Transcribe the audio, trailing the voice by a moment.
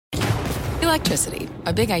Electricity,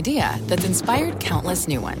 a big idea that's inspired countless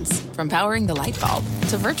new ones. From powering the light bulb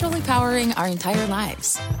to virtually powering our entire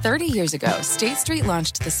lives. 30 years ago, State Street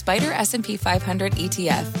launched the Spider S&P 500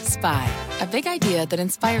 ETF, SPY. A big idea that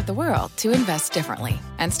inspired the world to invest differently.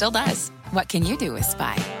 And still does. What can you do with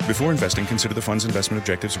SPY? Before investing, consider the fund's investment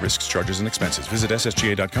objectives, risks, charges, and expenses. Visit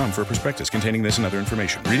ssga.com for a prospectus containing this and other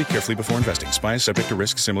information. Read it carefully before investing. SPY is subject to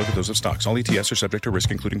risks similar to those of stocks. All ETFs are subject to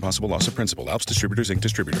risk, including possible loss of principal. Alps Distributors, Inc.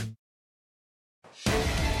 Distributor.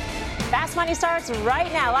 Fast Money starts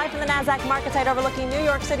right now, live from the NASDAQ market site overlooking New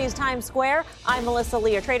York City's Times Square. I'm Melissa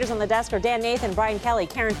Lee. Our traders on the desk are Dan Nathan, Brian Kelly,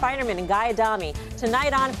 Karen Feinerman, and Guy Adami.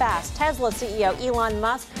 Tonight on Fast, Tesla CEO Elon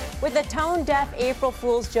Musk with a tone-deaf April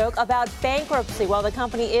Fool's joke about bankruptcy while the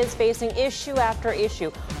company is facing issue after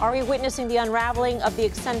issue. Are we witnessing the unraveling of the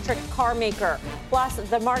eccentric car maker? Plus,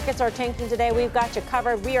 the markets are tanking today. We've got you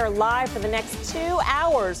covered. We are live for the next 2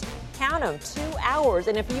 hours. Count them, 2 hours.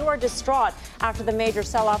 And if you are distraught after the major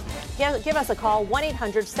sell-off, give us a call,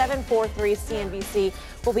 1-800-743-CNBC.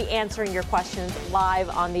 We'll be answering your questions live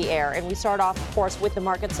on the air. And we start off, of course, with the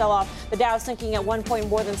market sell-off. The Dow sinking at 1 point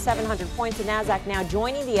more than 700 points. The NASDAQ now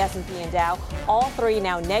joining the S&P and Dow. All three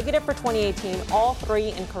now negative for 2018, all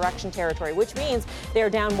three in correction territory, which means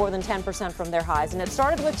they're down more than 10% from their highs. And it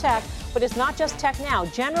started with tech, but it's not just tech now.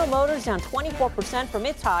 General Motors down 24% from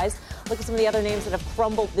its highs. Look at some of the other names that have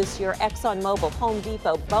crumbled this year. ExxonMobil, Home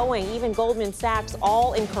Depot, Boeing, even Goldman Sachs,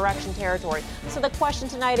 all in correction territory. So the question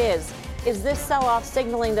tonight is this sell-off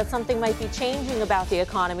signaling that something might be changing about the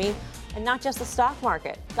economy and not just the stock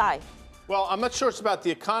market? Guy. Well, I'm not sure it's about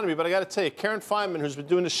the economy, but I got to tell you, Karen Feynman, who's been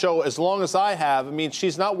doing the show as long as I have, I mean,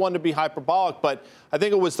 she's not one to be hyperbolic, but I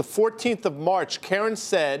think it was the 14th of March, Karen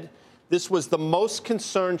said this was the most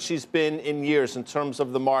concerned she's been in years in terms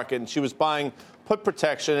of the market, and she was buying put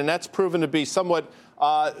protection, and that's proven to be somewhat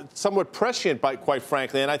prescient, quite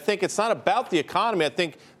frankly. And I think it's not about the economy. I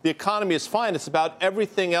think the economy is fine. It's about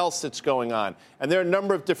everything else that's going on. And there are a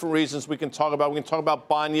number of different reasons we can talk about. We can talk about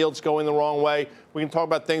bond yields going the wrong way. We can talk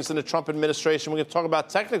about things in the Trump administration. We can talk about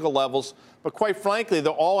technical levels. But quite frankly,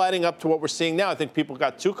 they're all adding up to what we're seeing now. I think people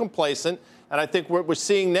got too complacent. And I think what we're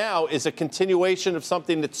seeing now is a continuation of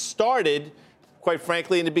something that started, quite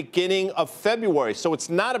frankly, in the beginning of February. So it's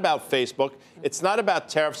not about Facebook. It's not about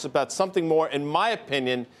tariffs. It's about something more. In my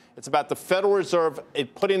opinion, it's about the Federal Reserve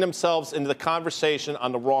putting themselves into the conversation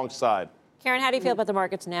on the wrong side. Karen, how do you feel about the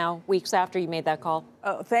markets now, weeks after you made that call?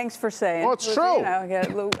 Oh, thanks for saying. Well, it's true.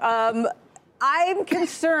 I'm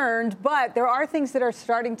concerned, but there are things that are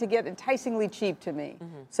starting to get enticingly cheap to me.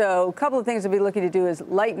 Mm-hmm. So a couple of things I'll be looking to do is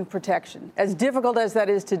lighten protection. As difficult as that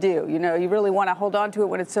is to do, you know, you really want to hold on to it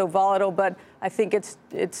when it's so volatile, but I think it's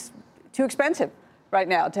too expensive right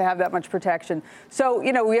now to have that much protection. So,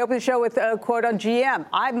 you know, we opened the show with a quote on GM.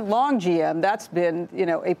 I'm long GM. That's been, you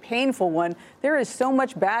know, a painful one. There is so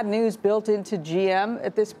much bad news built into GM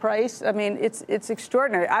at this price. I mean, it's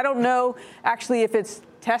extraordinary. I don't know actually if it's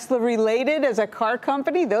Tesla related as a car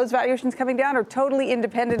company. Those valuations coming down are totally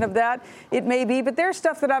independent of that. It may be, but there's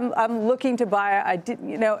stuff that I'm looking to buy. I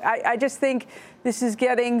just think this is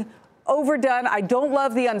getting overdone. I don't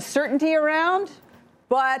love the uncertainty around,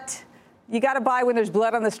 but you got to buy when there's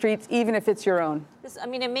blood on the streets, even if it's your own.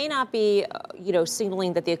 It may not be,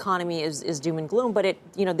 signaling that the economy is doom and gloom, but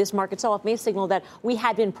this market sell-off may signal that we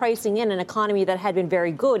had been pricing in an economy that had been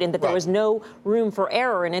very good and that there was no room for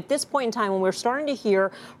error. And at this point in time, when we're starting to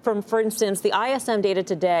hear from, for instance, the ISM data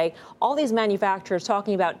today, all these manufacturers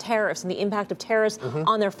talking about tariffs and the impact of tariffs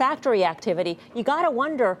on their factory activity, you got to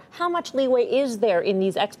wonder how much leeway is there in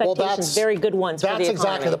these expectations, very good ones for the economy. That's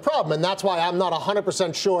exactly the problem, and that's why I'm not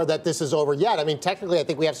 100% sure that this is over yet. I mean, technically, I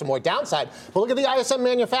think we have some more downside, but look at the ISM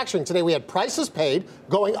manufacturing today. We had prices paid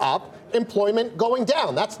going up, employment going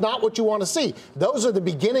down. That's not what you want to see. Those are the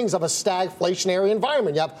beginnings of a stagflationary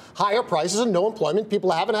environment. You have higher prices and no employment.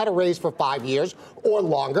 People haven't had a raise for 5 years or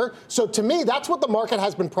longer. So to me, that's what the market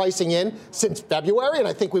has been pricing in since February, and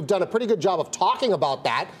I think we've done a pretty good job of talking about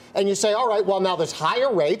that. And you say, all right, well, now there's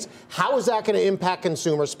higher rates. How is that going to impact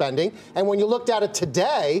consumer spending? And when you looked at it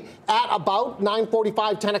today at about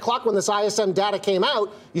 9:45, 10 o'clock when this ISM data came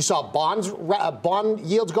out, you saw bond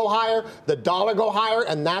yields go higher, the dollar go higher,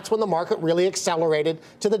 and that's when the market really accelerated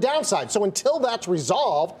to the downside. So until that's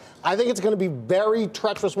resolved, I think it's going to be very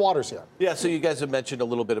treacherous waters here. Yeah, so you guys have mentioned a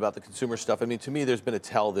little bit about the consumer stuff. I mean, to me, there's been a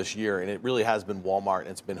tell this year, and it really has been Walmart and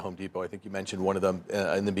it's been Home Depot. I think you mentioned one of them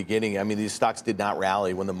in the beginning. I mean, these stocks did not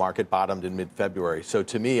rally when the market bottomed in mid-February. So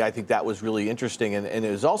to me, I think that was really interesting. And it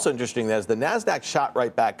was also interesting that as the NASDAQ shot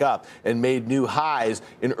right back up and made new highs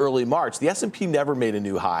in early March, the S&P never made a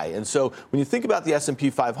new high. And so when you think about the S&P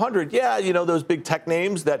 500, those big tech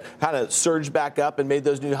names that had kind of surged back up and made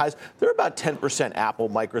those new highs. They're about 10%. Apple,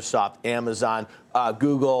 Microsoft, Amazon,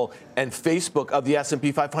 Google, and Facebook of the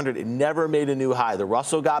S&P 500. It never made a new high. The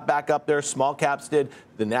Russell got back up there. Small caps did.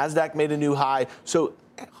 The NASDAQ made a new high. So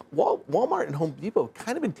Walmart and Home Depot have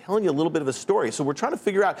kind of been telling you a little bit of a story. So we're trying to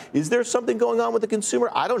figure out, is there something going on with the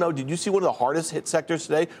consumer? I don't know. Did you see one of the hardest hit sectors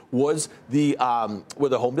today was were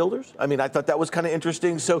the home builders? I mean, I thought that was kind of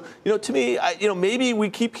interesting. So, to me, maybe we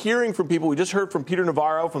keep hearing from people. We just heard from Peter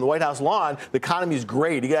Navarro from the White House lawn. The economy is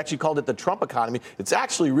great. He actually called it the Trump economy. It's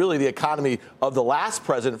actually really the economy of the last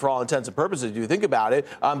president for all intents and purposes, if you think about it,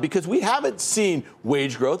 because we haven't seen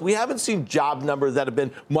wage growth. We haven't seen job numbers that have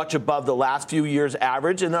been much above the last few years'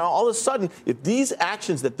 average. And all of a sudden, if these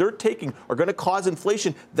actions that they're taking are going to cause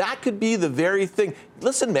inflation, that could be the very thing.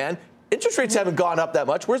 Listen, man, interest rates haven't gone up that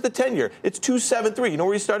much. Where's the 10-year? It's 2.73. You know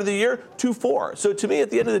where you started the year? 2.4. So to me, at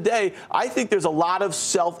the end of the day, I think there's a lot of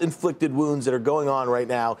self-inflicted wounds that are going on right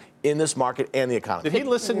now in this market and the economy. Did he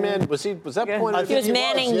listen, man? Was that point? He was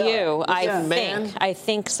manning you. I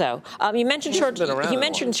think so. You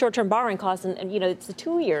mentioned short-term borrowing costs, and it's the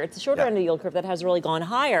 2-year. It's the shorter end of the yield curve that has really gone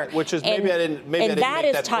higher. Which is maybe I didn't make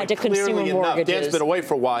that tied to point consumer mortgages. Dan's been away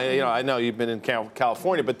for a while. I know you've been in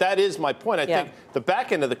California, but that is my point. I think the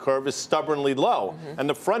back end of the curve is stubbornly low, and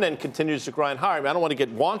the front end continues to grind higher. I mean, I don't want to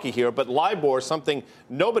get wonky here, but LIBOR, something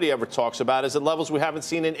nobody ever talks about, is at levels we haven't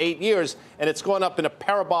seen in 8 years, and it's gone up in a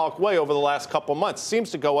parabolic way over the last couple of months.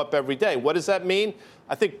 Seems to go up every day. What does that mean?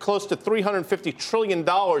 I think close to $350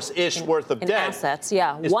 trillion-ish worth of in debt. Assets,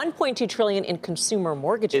 $1.2 trillion in consumer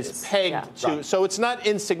mortgages. Is pegged to, so it's not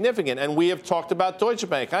insignificant. And we have talked about Deutsche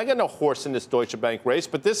Bank. I got no horse in this Deutsche Bank race,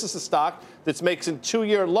 but this is a stock that's making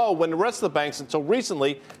 2-year low when the rest of the banks until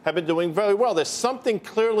recently have been doing very well. There's something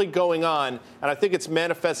clearly going on, and I think it's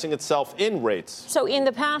manifesting itself in rates. So in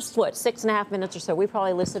the past, 6.5 minutes or so, we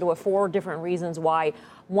probably listed 4 different reasons why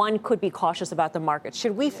one could be cautious about the market.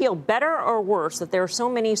 Should we feel better or worse that there are so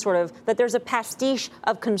many that there's a pastiche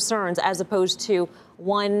of concerns as opposed to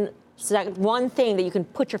one thing that you can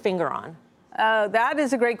put your finger on? That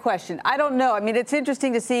is a great question. I don't know. I mean, it's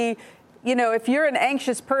interesting to see, if you're an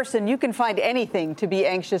anxious person, you can find anything to be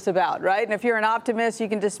anxious about, right? And if you're an optimist, you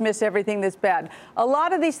can dismiss everything that's bad. A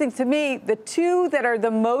lot of these things, to me, the two that are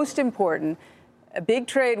the most important, a big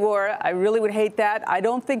trade war, I really would hate that. I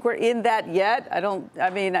don't think we're in that yet. I don't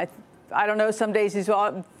know. Some days he's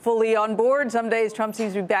fully on board. Some days Trump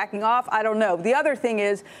seems to be backing off. I don't know. The other thing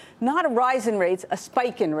is not a rise in rates, a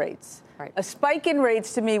spike in rates. Right. A spike in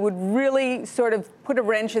rates, to me, would really sort of put a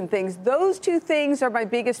wrench in things. Those two things are my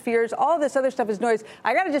biggest fears. All this other stuff is noise.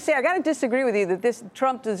 I got to disagree with you that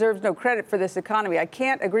Trump deserves no credit for this economy. I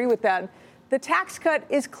can't agree with that. The tax cut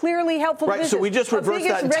is clearly helpful to business. So we just reversed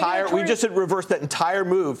that entire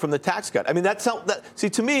move from the tax cut. I mean,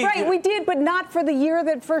 to me. Right, we did, but not for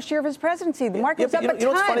the first year of his presidency. The market was up a ton. You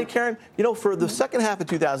know what's funny, Karen? For the second half of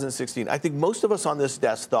 2016, I think most of us on this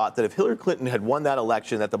desk thought that if Hillary Clinton had won that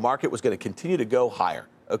election, that the market was going to continue to go higher.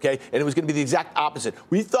 Okay? And it was going to be the exact opposite.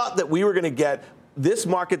 We thought that we were going to get this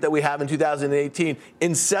market that we have in 2018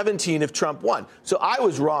 in 17 if Trump won. So I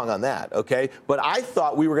was wrong on that, okay? But I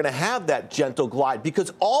thought we were going to have that gentle glide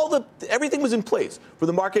because everything was in place for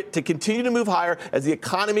the market to continue to move higher as the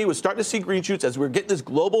economy was starting to see green shoots, as we were getting this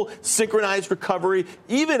global synchronized recovery,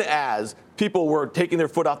 even as people were taking their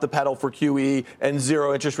foot off the pedal for QE and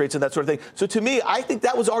zero interest rates and that sort of thing. So to me, I think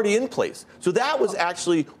that was already in place. So that was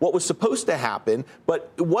actually what was supposed to happen,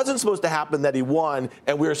 but it wasn't supposed to happen that he won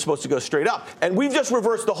and we were supposed to go straight up. And we've just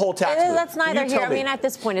reversed the whole tax move. That's neither here. I mean, at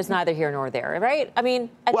this point, it's neither here nor there, right? I mean,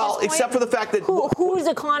 at this point, except for the fact that whose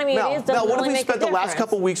economy it is doesn't really make a difference. Now, what have we spent the last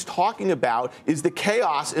couple of weeks talking about is the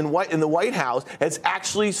chaos in the White House has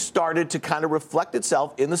actually started to kind of reflect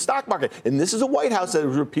itself in the stock market. And this is a White House that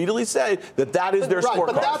has repeatedly said that is their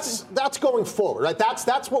scorecard. But that's going forward, right?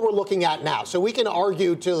 That's what we're looking at now. So we can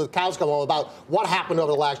argue till the cows come home about what happened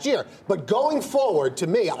over the last year. But going forward, to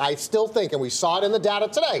me, I still think, and we saw it in the data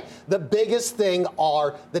today, the biggest thing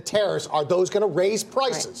are the tariffs. Are those going to raise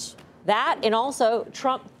prices? Right. That, and also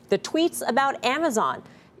Trump, the tweets about Amazon.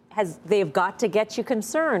 They've got to get you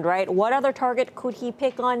concerned, right? What other target could he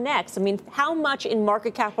pick on next? I mean, how much in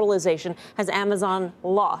market capitalization has Amazon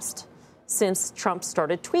lost since Trump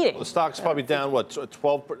started tweeting? Well, the stock's probably down,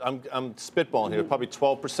 12? I'm spitballing here, probably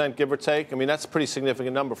 12%, give or take. I mean, that's a pretty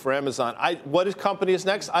significant number for Amazon. What his company is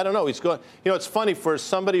next? I don't know. He's going. It's funny for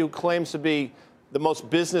somebody who claims to be the most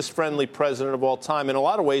business-friendly president of all time. In a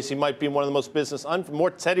lot of ways, he might be one of the most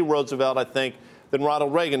more Teddy Roosevelt, I think, than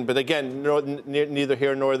Ronald Reagan. But again, neither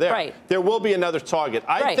here nor there. Right. There will be another target.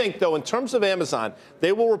 I think, though, in terms of Amazon,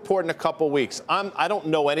 they will report in a couple weeks. I don't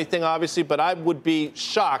know anything, obviously, but I would be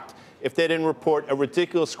shocked if they didn't report a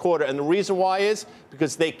ridiculous quarter. And the reason why is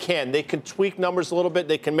because they can. They can tweak numbers a little bit.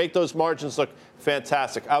 They can make those margins look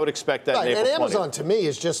fantastic. I would expect that. Right, and Amazon, to me,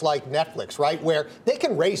 is just like Netflix, right, where they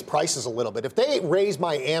can raise prices a little bit. If they raise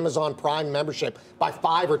my Amazon Prime membership by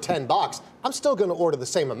 $5 or $10, I'm still going to order the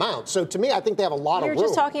same amount. So to me, I think they have a lot of room. You're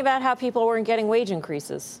just talking about how people weren't getting wage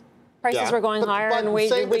increases. Prices were going higher, and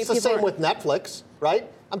wage it's the same with Netflix, right?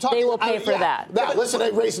 I'm talking. They will pay for that. Yeah, listen, they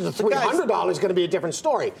raise it to $300 is going to be a different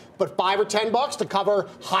story. But $5 or $10 to cover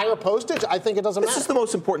higher postage, I think it doesn't matter. This is the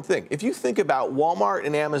most important thing. If you think about Walmart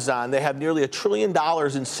and Amazon, they have nearly $1 trillion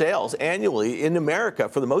in sales annually in America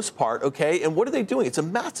for the most part, okay? And what are they doing? It's a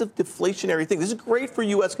massive deflationary thing. This is great for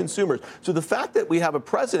U.S. consumers. So the fact that we have a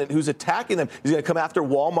president who's attacking them, he's going to come after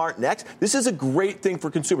Walmart next, this is a great thing for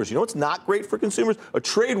consumers. You know what's not great for consumers? A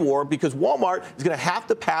trade war, because Walmart is going to have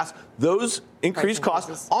to pass those increased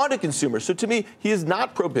costs on to consumers. So to me, he is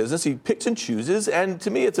not pro-business. He picks and chooses. And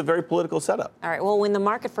to me, it's a very political setup. All right. Well, when the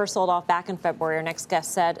market first sold off back in February, our next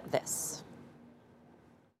guest said this.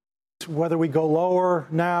 Whether we go lower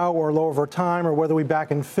now or lower over time or whether we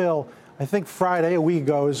back and fill, I think Friday, a week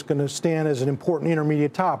ago, is going to stand as an important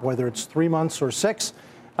intermediate top, whether it's 3 months or 6.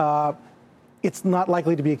 It's not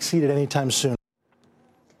likely to be exceeded anytime soon.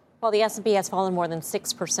 Well, the S&P has fallen more than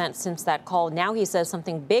 6% since that call. Now he says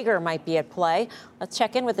something bigger might be at play. Let's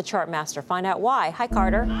check in with the chart master, find out why. Hi,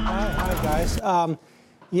 Carter. Hi guys.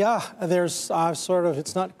 There's sort of,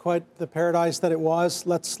 it's not quite the paradise that it was.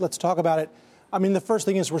 Let's talk about it. I mean, the first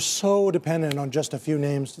thing is we're so dependent on just a few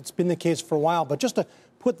names. It's been the case for a while. But just to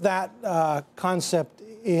put that concept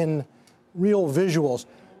in real visuals,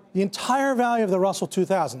 the entire value of the Russell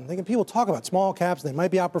 2000, I think people talk about small caps, they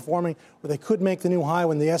might be outperforming, or they could make the new high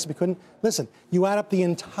when the S&P couldn't. Listen, you add up the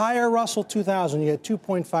entire Russell 2000, you get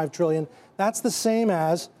 $2.5 trillion. That's the same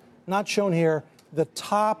as, not shown here, the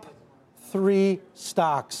top 3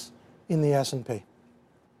 stocks in the S&P.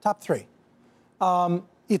 Top 3.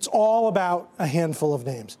 It's all about a handful of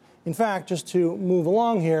names. In fact, just to move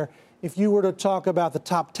along here, if you were to talk about the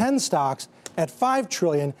top 10 stocks at $5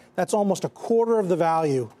 trillion, that's almost a quarter of the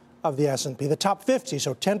value of the S&P. The top 50,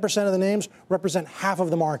 so 10% of the names, represent half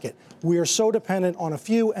of the market. We are so dependent on a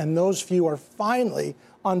few, and those few are finally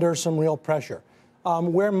under some real pressure.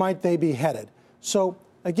 Where might they be headed? So,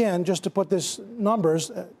 again, just to put this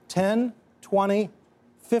numbers, 10, 20,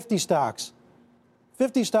 50 stocks.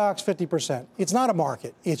 50 stocks, 50%. It's not a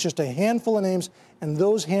market. It's just a handful of names, and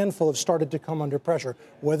those handful have started to come under pressure,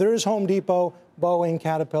 whether it's Home Depot, Boeing,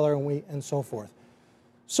 Caterpillar, and so forth.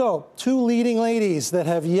 So, 2 leading ladies that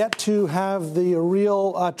have yet to have the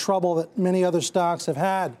real trouble that many other stocks have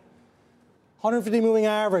had. 150 moving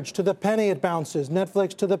average, to the penny it bounces.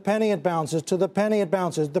 Netflix, to the penny it bounces. To the penny it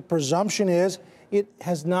bounces. The presumption is it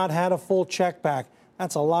has not had a full check back.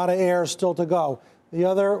 That's a lot of air still to go. The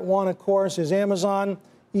other one, of course, is Amazon,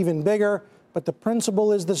 even bigger, but the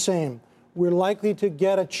principle is the same. We're likely to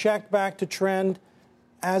get a check back to trend,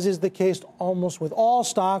 as is the case almost with all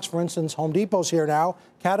stocks. For instance, Home Depot's here now.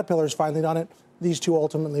 Caterpillar's finally done it. These two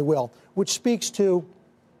ultimately will, which speaks to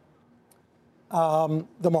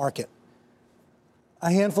the market.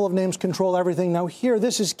 A handful of names control everything. Now here,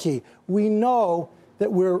 this is key. We know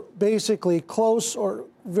that we're basically close or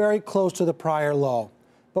very close to the prior low.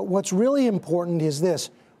 But what's really important is this.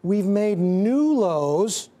 We've made new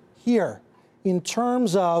lows here in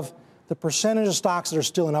terms of the percentage of stocks that are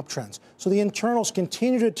still in uptrends. So the internals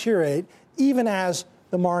continue to deteriorate even as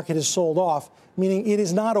the market is sold off, meaning it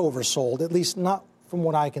is not oversold, at least not from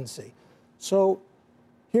what I can see. So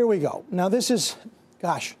here we go. Now this is,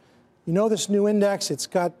 gosh, you know this new index, it's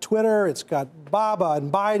got Twitter, it's got Baba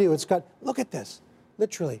and Baidu, it's got, look at this,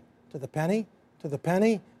 literally to the penny, to the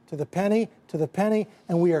penny, to the penny, to the penny,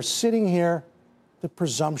 and we are sitting here. The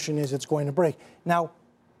presumption is it's going to break. Now,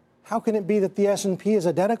 how can it be that the S&P is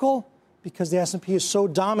identical? Because the S&P is so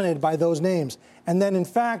dominated by those names. And then, in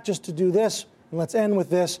fact, just to do this, and let's end with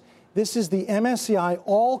this, this is the MSCI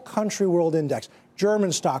All Country World Index.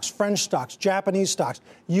 German stocks, French stocks, Japanese stocks,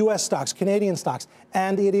 U.S. stocks, Canadian stocks.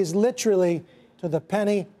 And it is literally to the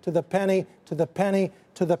penny, to the penny, to the penny,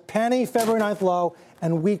 to the penny, February 9th low,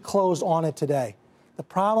 and we closed on it today. The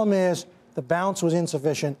problem is the bounce was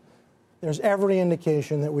insufficient. There's every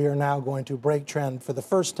indication that we are now going to break trend for the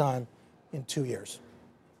first time in 2 years.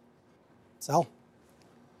 Sell.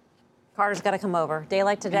 Carter's got to come over.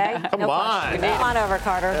 Daylight today? Come on. Come on over,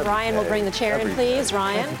 Carter. Ryan will bring the chair in, please.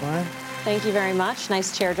 Ryan. Thank you, Brian. Thank you very much.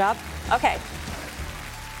 Nice chair job. Okay.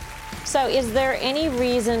 So is there any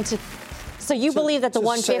reason to So you believe that the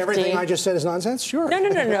 150? Everything I just said is nonsense? Sure.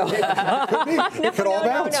 No. It could all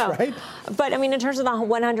bounce, right? But I mean, in terms of the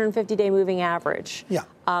 150-day moving average, yeah.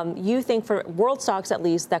 You think for world stocks at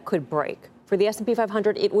least that could break. For the S&P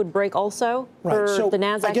 500, it would break also. Right. For so the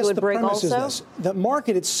Nasdaq, I guess it would the break premise also. Is this. The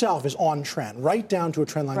market itself is on trend, right down to a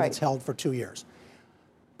trend line that's held for 2 years.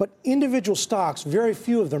 But individual stocks, very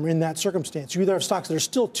few of them are in that circumstance. You either have stocks that are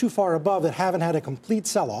still too far above that haven't had a complete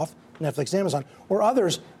sell-off, Netflix, Amazon, or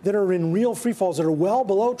others that are in real free falls that are well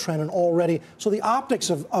below trend and already. So the optics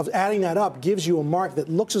of adding that up gives you a mark that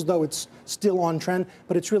looks as though it's still on trend,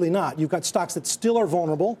 but it's really not. You've got stocks that still are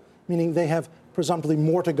vulnerable, meaning they have presumptively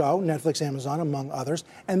more to go, Netflix, Amazon, among others,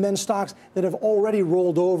 and then stocks that have already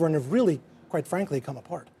rolled over and have really, quite frankly, come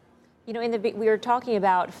apart. You know, we were talking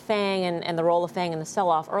about FANG and the role of FANG in the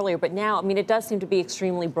sell-off earlier, but now, I mean, it does seem to be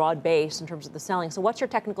extremely broad-based in terms of the selling. So what's your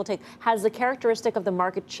technical take? Has the characteristic of the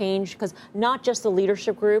market changed? Because not just the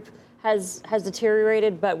leadership group has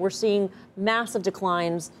deteriorated, but we're seeing massive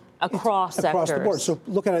declines across sectors. Across the board. So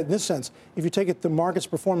look at it in this sense. If you take it the market's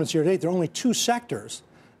performance year to date, there are only two sectors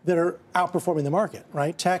that are outperforming the market,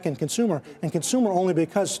 right? Tech and consumer only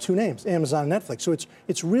because two names, Amazon and Netflix. So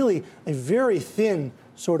it's really a very thin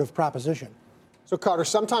sort of proposition. So, Carter,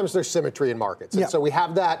 sometimes there's symmetry in markets. And so we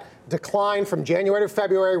have that decline from January to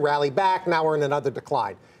February, rally back, now we're in another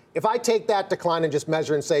decline. If I take that decline and just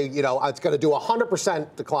measure and say, you know, it's going to do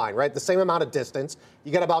 100% decline, right? The same amount of distance,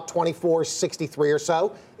 you get about 2463 or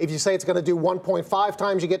so. If you say it's going to do 1.5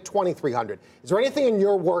 times, you get 2300. Is there anything in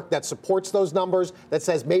your work that supports those numbers that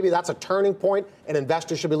says maybe that's a turning point and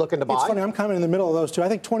investors should be looking to buy? It's funny, I'm kind of in the middle of those two. I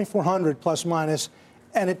think 2400 plus minus,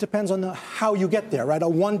 and it depends on how you get there, right? A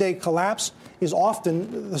one-day collapse is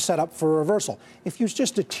often the setup for a reversal. If you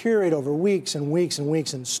just deteriorate over weeks and weeks and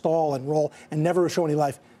weeks and stall and roll and never show any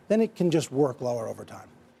life, then it can just work lower over time.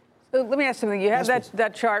 So let me ask something. You have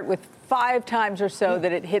that chart with 5 times or so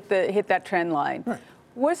that it hit that trend line. Right.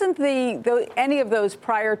 Wasn't any of those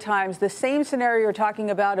prior times the same scenario you're talking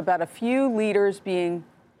about a few leaders being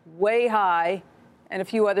way high and a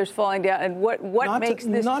few others falling down? And what makes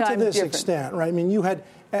this time different? Not to this extent, right? I mean, you had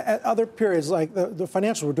at other periods, like the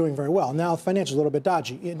financials were doing very well. Now the financials are a little bit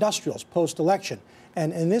dodgy. Industrials, post-election.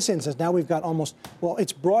 And in this instance, now we've got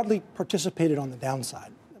it's broadly participated on the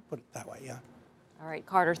downside. Put it that way, yeah. All right,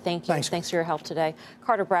 Carter, thank you. Thanks for your help today.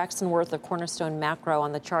 Carter Braxton Worth of Cornerstone Macro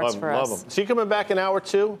on the charts for us. Love him. Is he coming back an hour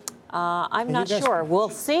two? I'm not sure. We'll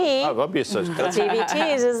see. Oh, that'd be such good.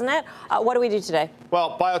 TVTs, isn't it? What do we do today?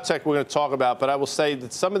 Well, biotech we're going to talk about, but I will say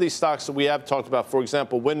that some of these stocks that we have talked about, for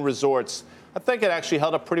example, Wynn Resorts, I think it actually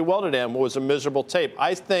held up pretty well today and was a miserable tape.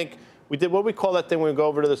 I think we did what we call that thing when we go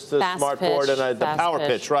over to the smart board and the power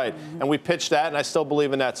pitch, right? Mm-hmm. And we pitched that, and I still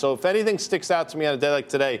believe in that. So if anything sticks out to me on a day like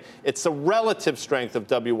today, it's the relative strength of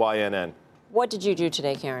WYNN. What did you do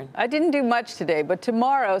today, Karen? I didn't do much today, but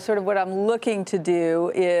tomorrow, sort of what I'm looking to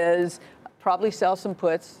do is probably sell some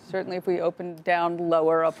puts. Certainly if we open down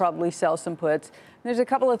lower, I'll probably sell some puts. There's a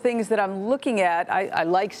couple of things that I'm looking at. I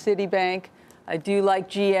like Citibank. I do like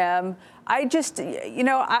GM. I just,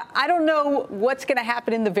 I don't know what's going to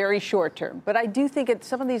happen in the very short term, but I do think at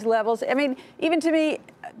some of these levels, I mean, even to me,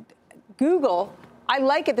 Google, I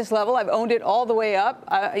like at this level. I've owned it all the way up.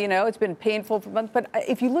 It's been painful for months. But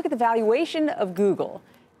if you look at the valuation of Google,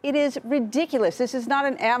 it is ridiculous. This is not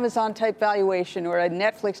an Amazon-type valuation or a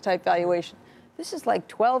Netflix-type valuation. This is like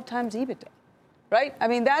 12 times EBITDA, right? I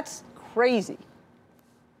mean, that's crazy.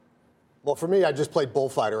 Well, for me, I just played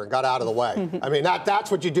bullfighter and got out of the way. I mean,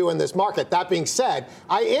 that's what you do in this market. That being said,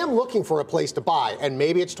 I am looking for a place to buy, and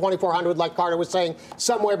maybe it's 2,400, like Carter was saying,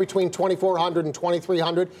 somewhere between 2,400 and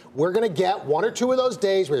 2,300. We're going to get one or two of those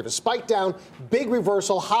days where we have a spike down, big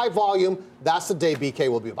reversal, high volume. That's the day BK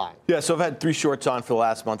will be buying. Yeah, so I've had 3 shorts on for the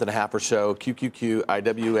last month and a half or so, QQQ,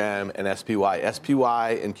 IWM, and SPY.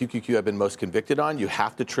 SPY and QQQ I've been most convicted on. You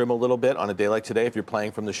have to trim a little bit on a day like today if you're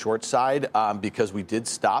playing from the short side because we did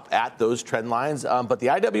stop at those trend lines. But the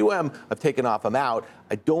IWM, I've taken off. I'm out.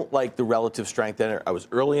 I don't like the relative strength in it. I was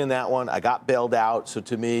early in that one. I got bailed out. So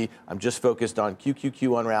to me, I'm just focused on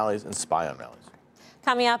QQQ on rallies and SPY on rallies.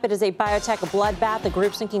 Coming up, it is a biotech bloodbath. The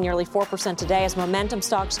group sinking nearly 4% today as momentum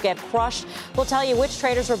stocks get crushed. We'll tell you which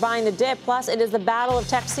traders were buying the dip. Plus, it is the battle of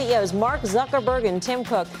tech CEOs. Mark Zuckerberg and Tim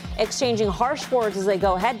Cook exchanging harsh words as they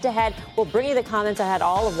go head-to-head. We'll bring you the comments that had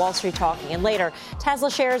all of Wall Street talking. And later, Tesla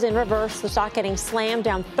shares in reverse. The stock getting slammed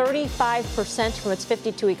down 35% from its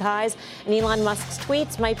 52-week highs. And Elon Musk's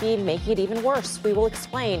tweets might be making it even worse. We will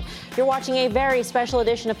explain. You're watching a very special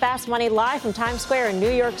edition of Fast Money live from Times Square in New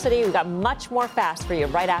York City. We've got much more fast for you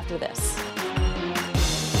right after this.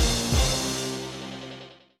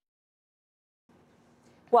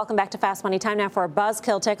 Welcome back to Fast Money. Time now for a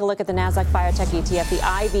buzzkill. Take a look at the Nasdaq Biotech ETF, the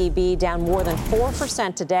IBB, down more than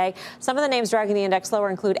 4% today. Some of the names dragging the index lower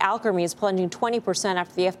include Alkermes, plunging 20%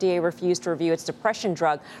 after the FDA refused to review its depression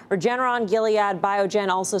drug. Regeneron, Gilead, Biogen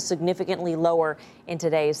also significantly lower in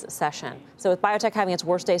today's session. So with biotech having its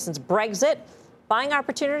worst day since Brexit, buying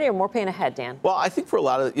opportunity or more pain ahead, Dan? Well, I think for a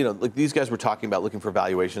lot of, like these guys were talking about looking for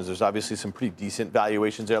valuations. There's obviously some pretty decent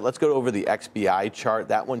valuations there. Let's go over the XBI chart.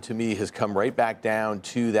 That one, to me, has come right back down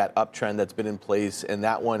to that uptrend that's been in place. And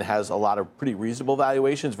that one has a lot of pretty reasonable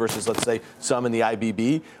valuations versus, let's say, some in the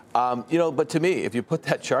IBB. But to me, if you put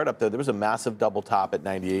that chart up there was a massive double top at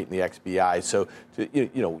 98 in the XBI. So,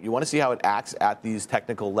 you want to see how it acts at these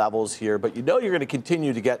technical levels here. But you're going to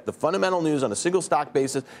continue to get the fundamental news on a single stock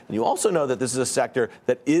basis. And you also know that this is a sector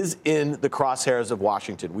that is in the crosshairs of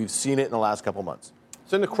Washington. We've seen it in the last couple months.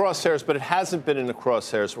 It's in the crosshairs, but it hasn't been in the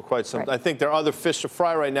crosshairs for quite some time. I think there are other fish to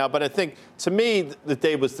fry right now. But I think, to me, the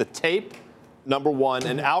day was the tape. Number one,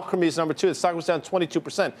 and Alkermes number two. The stock was down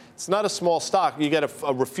 22%. It's not a small stock. You get a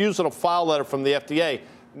refusal to file letter from the FDA.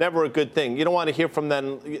 Never a good thing. You don't want to hear from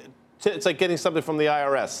them. It's like getting something from the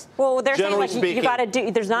IRS. Well, they're saying like you got to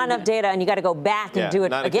do. There's not enough data, and you got to go back and do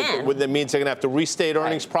it again. That means they're going to have to restate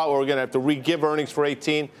earnings, probably. Or we're going to have to re-give earnings for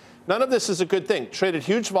 18. None of this is a good thing. Traded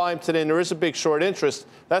huge volume today, and there is a big short interest.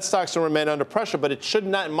 That stock's going to remain under pressure, but it should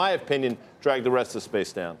not, in my opinion, drag the rest of the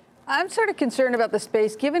space down. I'm sort of concerned about the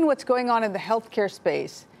space, given what's going on in the healthcare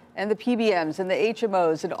space and the PBMs and the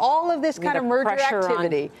HMOs and all of this kind of merger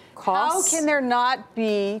activity. How can there not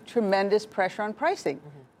be tremendous pressure on pricing?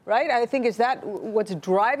 Right? I think is that what's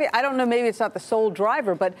driving? I don't know. Maybe it's not the sole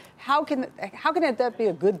driver, but how can that be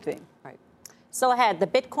a good thing? Right. So ahead, the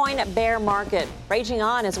Bitcoin bear market raging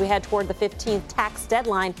on as we head toward the 15th tax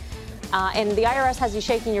deadline. And the IRS has you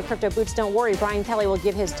shaking your crypto boots. Don't worry. Brian Kelly will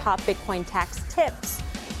give his top Bitcoin tax tips.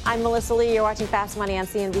 I'm Melissa Lee. You're watching Fast Money on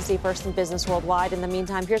CNBC, First in Business Worldwide. In the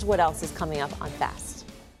meantime, here's what else is coming up on Fast.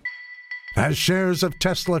 As shares of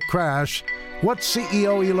Tesla crash, what's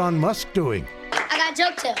CEO Elon Musk doing? I got a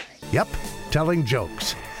joke too. Yep, telling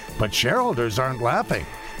jokes. But shareholders aren't laughing,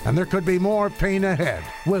 and there could be more pain ahead.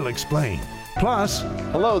 We'll explain. Plus,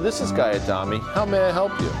 hello, this is Guy Adami. How may I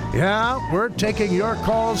help you? Yeah, we're taking your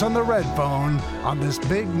calls on the red phone on this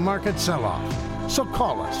big market sell-off. So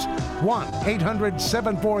call us,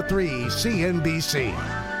 1-800-743-CNBC.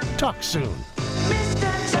 Talk soon.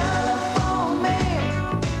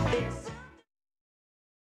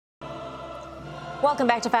 Welcome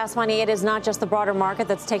back to Fast Money. It is not just the broader market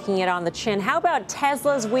that's taking it on the chin. How about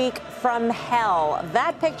Tesla's week from hell?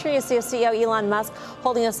 That picture, you see a CEO, Elon Musk,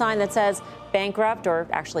 holding a sign that says bankrupt, or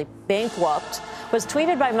actually bankrupt, was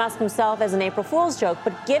tweeted by Musk himself as an April Fool's joke.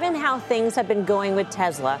 But given how things have been going with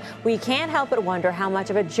Tesla, we can't help but wonder how much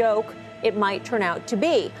of a joke it might turn out to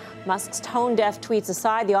be. Musk's tone-deaf tweets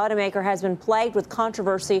aside, the automaker has been plagued with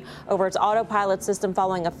controversy over its autopilot system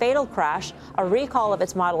following a fatal crash, a recall of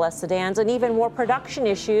its Model S sedans, and even more production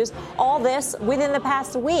issues. All this within the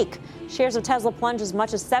past week. Shares of Tesla plunged as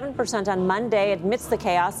much as 7% on Monday. Amidst the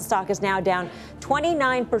chaos, the stock is now down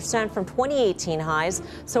 29% from 2018 highs.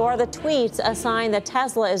 So are the tweets a sign that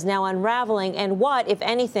Tesla is now unraveling? And what, if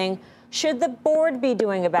anything, should the board be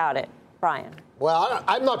doing about it? Brian. Well,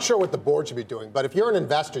 I'm not sure what the board should be doing, but if you're an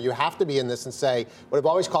investor, you have to be in this and say, what I've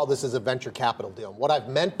always called this is a venture capital deal. What I've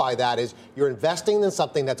meant by that is you're investing in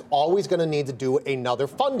something that's always going to need to do another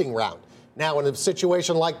funding round. Now, in a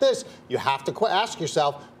situation like this, you have to ask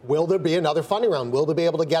yourself, will there be another funding round? Will they be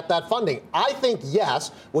able to get that funding? I think yes.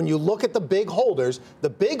 When you look at the big holders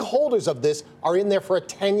of this are in there for a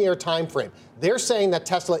 10-year time frame. They're saying that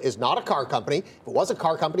Tesla is not a car company. If it was a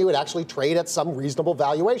car company, it would actually trade at some reasonable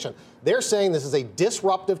valuation. They're saying this is a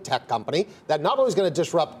disruptive tech company that not only is going to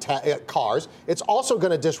disrupt cars, it's also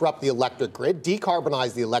going to disrupt the electric grid,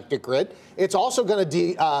 decarbonize the electric grid. It's also going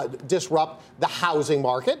to disrupt the housing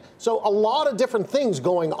market. So a lot of different things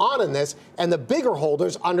going on in this, and the bigger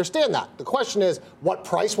holders understand that. The question is, what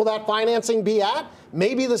price will that financing be at?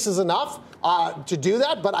 Maybe this is enough to do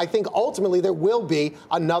that, but I think ultimately there will be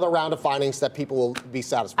another round of finance that people will be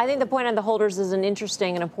satisfied. I think the point on the holders is an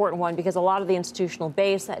interesting and important one because a lot of the institutional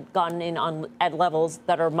base had gotten in at levels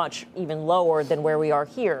that are much even lower than where we are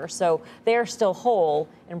here. So they're still whole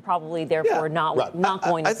and probably therefore not going to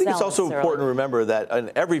sell. I think it's also important to remember that in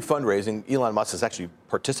every fundraising, Elon Musk has actually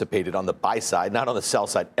participated on the buy side, not on the sell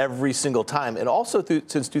side, every single time. And also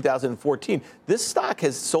since 2014, this stock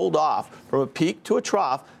has sold off from a peak to a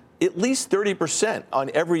trough at least 30%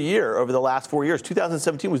 on every year over the last 4 years.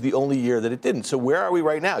 2017 was the only year that it didn't. So where are we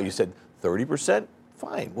right now? You said 30%,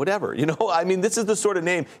 fine, whatever. You know, I mean, this is the sort of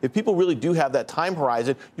name, if people really do have that time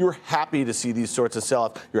horizon, you're happy to see these sorts of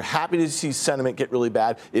sell-offs. You're happy to see sentiment get really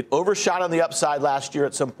bad. It overshot on the upside last year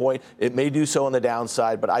at some point. It may do so on the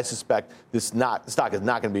downside, but I suspect this stock is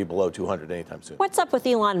not going to be below 200 anytime soon. What's up with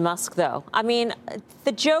Elon Musk, though? I mean,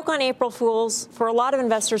 the joke on April Fools, for a lot of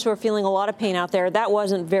investors who are feeling a lot of pain out there, that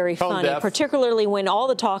wasn't very funny, particularly when all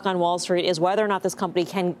the talk on Wall Street is whether or not this company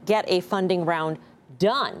can get a funding round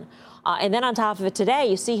done. And then on top of it today,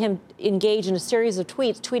 you see him engage in a series of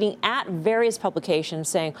tweeting at various publications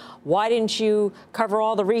saying, why didn't you cover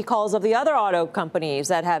all the recalls of the other auto companies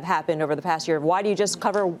that have happened over the past year? Why do you just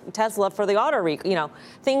cover Tesla for the auto recall? You know,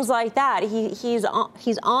 things like that. He's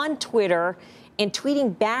on Twitter and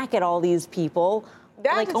tweeting back at all these people.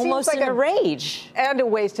 Like almost in a rage. And a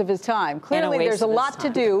waste of his time. Clearly, there's a lot to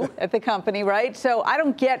do at the company, right? So I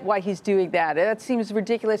don't get why he's doing that. That seems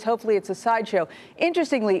ridiculous. Hopefully, it's a sideshow.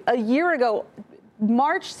 Interestingly, a year ago,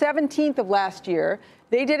 March 17th of last year,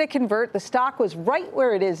 they did a convert. The stock was right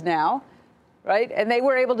where it is now, right? And they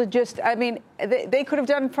were able to just, I mean, they could have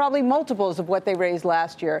done probably multiples of what they raised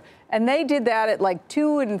last year. And they did that at like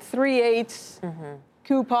 2 3/8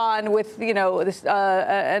 coupon with, you know, this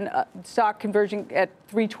stock conversion at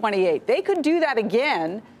 328. They could do that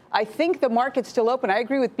again. I think the market's still open. I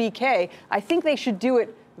agree with BK. I think they should do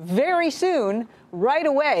it very soon, right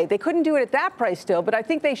away. They couldn't do it at that price still, but I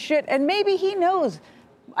think they should. And maybe he knows.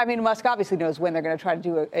 I mean, Musk obviously knows when they're going to try to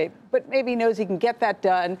do but maybe he knows he can get that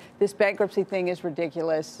done. This bankruptcy thing is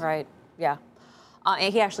ridiculous. Right. Yeah.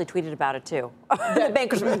 And he actually tweeted about it, too.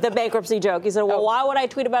 the bankruptcy joke. He said, well, why would I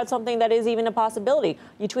tweet about something that is even a possibility?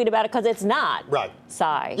 You tweet about it because it's not. Right.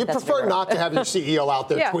 Sigh. You prefer not to have your CEO out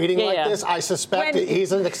there tweeting like this. I suspect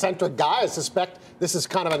he's an eccentric guy. I suspect this is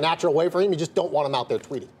kind of a natural way for him. You just don't want him out there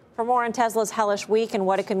tweeting. For more on Tesla's hellish week and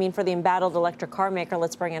what it could mean for the embattled electric car maker,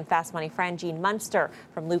 let's bring in Fast Money friend Gene Munster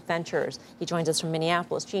from Loop Ventures. He joins us from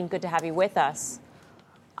Minneapolis. Gene, good to have you with us.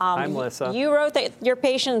 Hi, Melissa. You wrote that your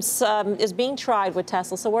patience is being tried with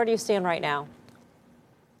Tesla. So where do you stand right now?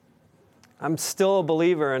 I'm still a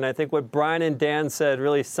believer, and I think what Brian and Dan said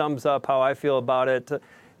really sums up how I feel about it,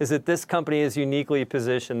 is that this company is uniquely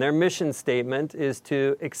positioned. Their mission statement is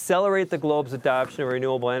to accelerate the globe's adoption of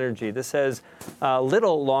renewable energy. This has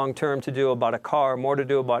little long-term to do about a car, more to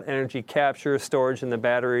do about energy capture, storage in the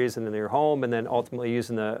batteries and in your home, and then ultimately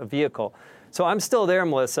using the vehicle. So I'm still there,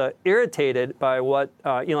 Melissa, irritated by what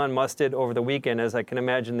Elon Musk did over the weekend, as I can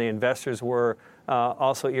imagine the investors were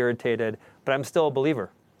also irritated, but I'm still a believer.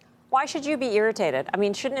 Why should you be irritated? I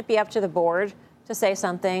mean, shouldn't it be up to the board to say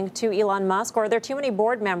something to Elon Musk? Or are there too many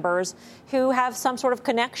board members who have some sort of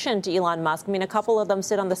connection to Elon Musk? I mean, a couple of them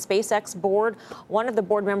sit on the SpaceX board. One of the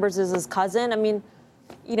board members is his cousin. I mean,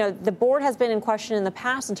 you know, the board has been in question in the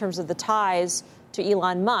past in terms of the ties to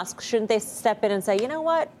Elon Musk. Shouldn't they step in and say, you know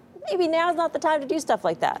what? Maybe now's not the time to do stuff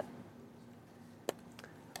like that.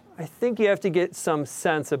 I think you have to get some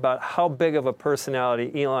sense about how big of a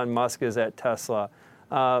personality Elon Musk is at Tesla.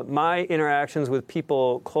 My interactions with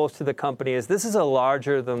people close to the company is this is a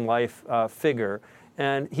larger-than-life figure.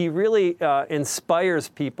 And he really inspires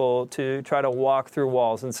people to try to walk through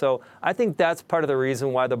walls. And so I think that's part of the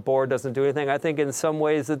reason why the board doesn't do anything. I think in some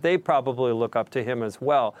ways that they probably look up to him as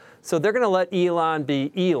well. So they're going to let Elon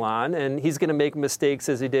be Elon, and he's going to make mistakes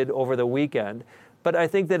as he did over the weekend. But I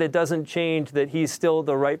think that it doesn't change that he's still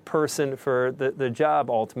the right person for the job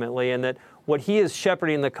ultimately, and that what he is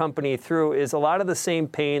shepherding the company through is a lot of the same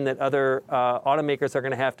pain that other automakers are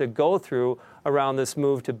going to have to go through around this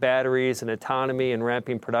move to batteries and autonomy and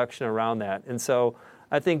ramping production around that. And so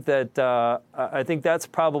I think that that's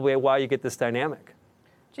probably why you get this dynamic.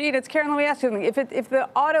 Gene, it's Karen. Let me ask you something. If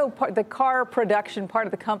the car production part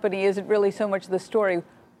of the company isn't really so much the story,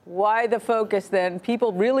 why the focus then?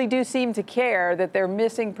 People really do seem to care that they're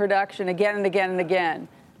missing production again and again and again.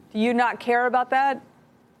 Do you not care about that?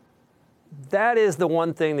 That is the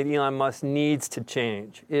one thing that Elon Musk needs to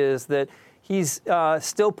change, is that he's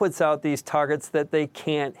still puts out these targets that they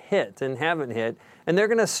can't hit and haven't hit. And they're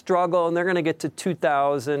going to struggle, and they're going to get to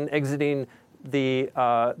 2,000, exiting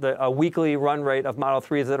a weekly run rate of Model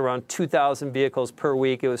 3s at around 2,000 vehicles per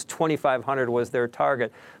week. It was 2,500 was their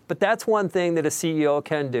target. But that's one thing that a CEO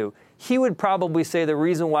can do. He would probably say the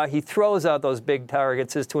reason why he throws out those big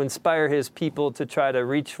targets is to inspire his people to try to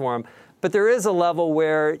reach for them. But there is a level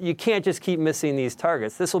where you can't just keep missing these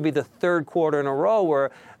targets. This will be the third quarter in a row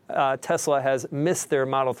where Tesla has missed their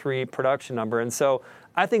Model 3 production number. And so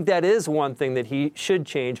I think that is one thing that he should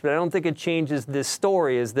change, but I don't think it changes this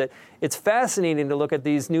story. Is that it's fascinating to look at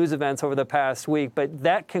these news events over the past week, but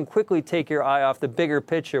that can quickly take your eye off the bigger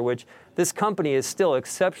picture, which this company is still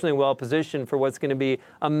exceptionally well positioned for what's going to be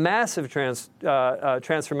a massive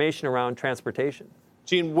transformation around transportation.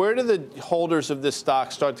 Gene, where do the holders of this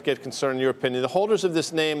stock start to get concerned, in your opinion? The holders of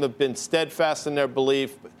this name have been steadfast in their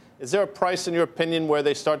belief. Is there a price, in your opinion, where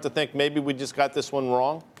they start to think maybe we just got this one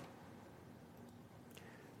wrong?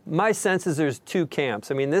 My sense is there's two camps.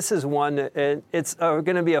 I mean, this is one, it's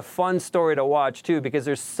going to be a fun story to watch, too, because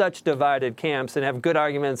there's such divided camps and have good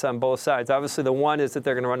arguments on both sides. Obviously, the one is that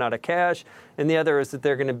they're going to run out of cash, and the other is that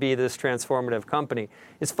they're going to be this transformative company.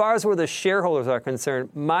 As far as where the shareholders are concerned,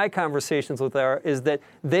 my conversations with them is that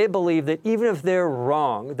they believe that even if they're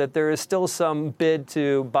wrong, that there is still some bid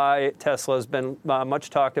to buy Tesla has been much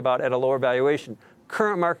talked about at a lower valuation.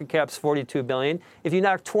 Current market cap's $42 billion. If you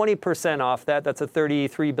knock 20% off that, that's a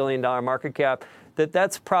 $33 billion market cap.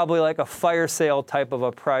 That's probably like a fire sale type of a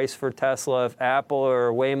price for Tesla if Apple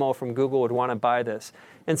or Waymo from Google would want to buy this.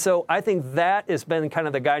 And so I think that has been kind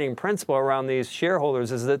of the guiding principle around these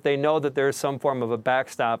shareholders, is that they know that there's some form of a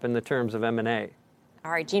backstop in the terms of M&A.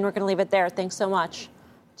 All right, Gene, we're going to leave it there. Thanks so much.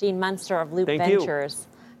 Gene Munster of Loop Ventures.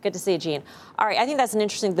 Good to see you, Gene. All right, I think that's an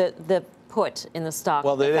interesting, the put in the stock.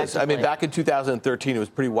 Well, it is. I mean, back in 2013, it was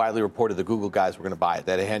pretty widely reported the Google guys were going to buy it.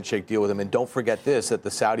 They had a handshake deal with them. And don't forget this, that the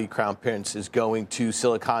Saudi crown prince is going to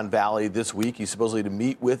Silicon Valley this week. He's supposedly to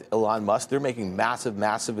meet with Elon Musk. They're making massive,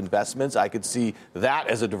 massive investments. I could see that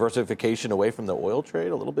as a diversification away from the oil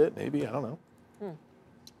trade a little bit, maybe. I don't know.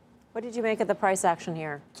 What did you make of the price action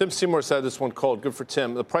here? Tim Seymour said this one cold. Good for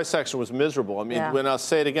Tim. The price action was miserable. I mean, when I'll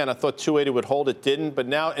say it again, I thought 280 would hold. It didn't. But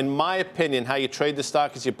now, in my opinion, how you trade the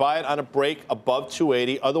stock is you buy it on a break above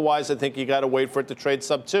 280. Otherwise, I think you got to wait for it to trade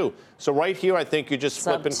sub 2. So right here, I think you're just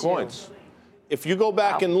flipping coins. If you go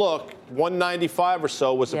back and look, 195 or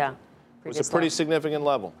so was a pretty significant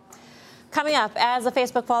level. Coming up, as the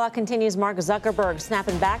Facebook fallout continues, Mark Zuckerberg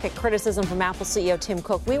snapping back at criticism from Apple CEO Tim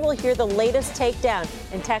Cook. We will hear the latest takedown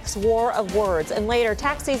in tech's war of words. And later,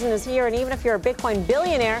 tax season is here, and even if you're a Bitcoin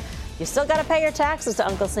billionaire, you still got to pay your taxes to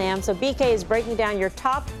Uncle Sam. So BK is breaking down your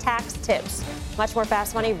top tax tips. Much more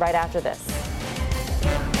Fast Money right after this.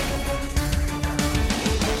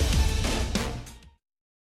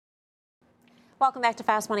 Welcome back to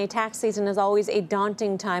Fast Money. Tax season is always a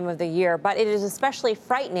daunting time of the year, but it is especially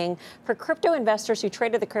frightening for crypto investors who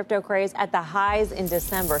traded the crypto craze at the highs in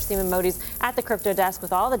December. Seema Modi's at the crypto desk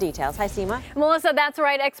with all the details. Hi, Seema. Melissa, that's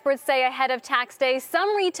right. Experts say ahead of tax day,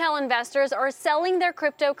 some retail investors are selling their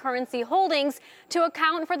cryptocurrency holdings to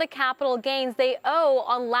account for the capital gains they owe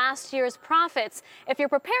on last year's profits. If you're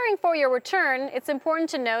preparing for your return, it's important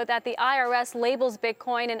to note that the IRS labels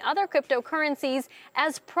Bitcoin and other cryptocurrencies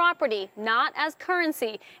as property, not as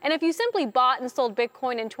currency. And if you simply bought and sold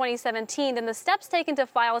Bitcoin in 2017, then the steps taken to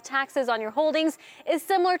file taxes on your holdings is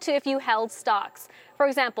similar to if you held stocks. For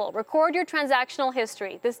example, record your transactional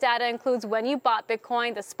history. This data includes when you bought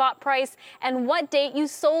Bitcoin, the spot price, and what date you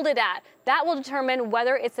sold it at. That will determine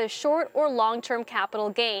whether it's a short or long-term capital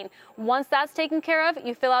gain. Once that's taken care of,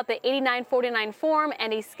 you fill out the 8949 form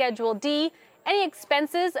and a Schedule D. Any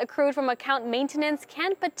expenses accrued from account maintenance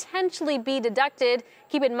can potentially be deducted.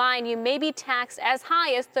 Keep in mind, you may be taxed as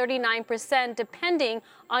high as 39% depending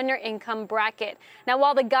on your income bracket. Now,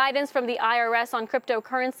 while the guidance from the IRS on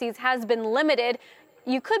cryptocurrencies has been limited,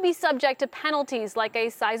 you could be subject to penalties like a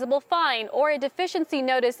sizable fine or a deficiency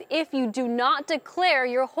notice if you do not declare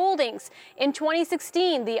your holdings. In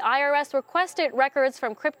 2016, the IRS requested records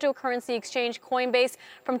from cryptocurrency exchange Coinbase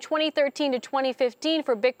from 2013 to 2015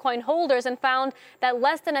 for Bitcoin holders and found that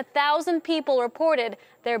less than 1,000 people reported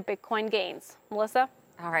their Bitcoin gains. Melissa?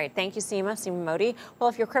 All right. Thank you, Seema Modi. Well,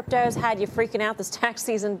 if your crypto has had you freaking out this tax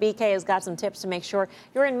season, BK has got some tips to make sure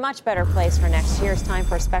you're in much better place for next year. It's time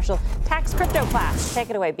for a special tax crypto class.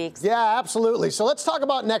 Take it away, Beeks. Yeah, absolutely. So let's talk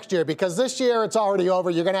about next year, because this year it's already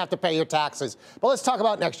over. You're going to have to pay your taxes. But let's talk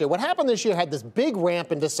about next year. What happened this year had this big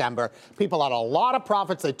ramp in December. People had a lot of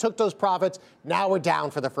profits. They took those profits. Now we're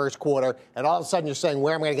down for the first quarter. And all of a sudden you're saying,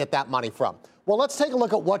 where am I going to get that money from? Well, let's take a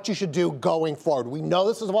look at what you should do going forward. We know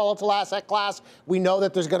this is a volatile asset class. We know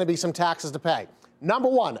that there's going to be some taxes to pay. Number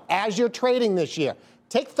one, as you're trading this year,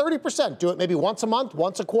 take 30%. Do it maybe once a month,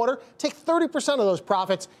 once a quarter. Take 30% of those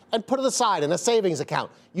profits and put it aside in a savings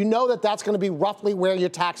account. You know that that's going to be roughly where your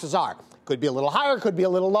taxes are. Could be a little higher, could be a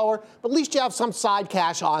little lower, but at least you have some side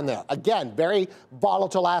cash on there. Again, very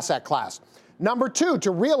volatile asset class. Number two,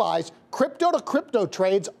 to realize crypto-to-crypto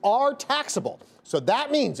trades are taxable. So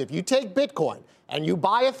that means if you take Bitcoin and you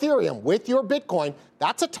buy Ethereum with your Bitcoin,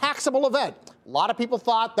 that's a taxable event. A lot of people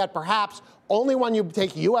thought that perhaps only when you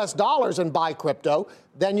take U.S. dollars and buy crypto,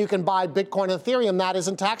 then you can buy Bitcoin and Ethereum. That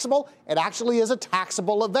isn't taxable. It actually is a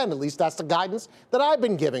taxable event. At least that's the guidance that I've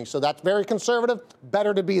been giving. So that's very conservative.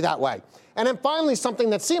 Better to be that way. And then finally, something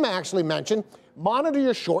that Seema actually mentioned, monitor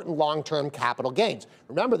your short and long-term capital gains.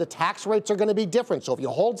 Remember, the tax rates are going to be different. So if you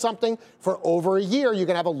hold something for over a year, you're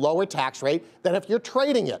going to have a lower tax rate than if you're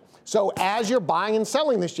trading it. So as you're buying and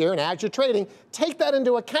selling this year and as you're trading, take that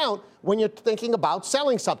into account when you're thinking about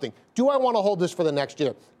selling something. Do I want to hold this for the next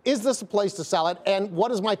year? Is this a place to sell it? And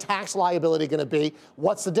what is my tax liability going to be?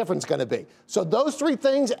 What's the difference going to be? So those three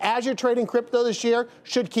things, as you're trading crypto this year,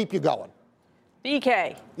 should keep you going.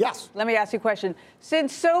 BK. Yes. Let me ask you a question.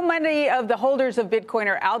 Since so many of the holders of Bitcoin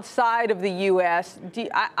are outside of the U.S.,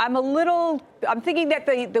 I'm thinking that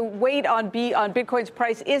the weight on Bitcoin's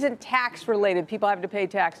price isn't tax related. People have to pay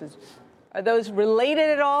taxes. Are those related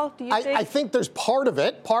at all, do you think? I think there's part of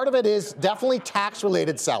it. Part of it is definitely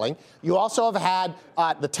tax-related selling. You also have had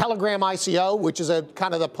the Telegram ICO, which is a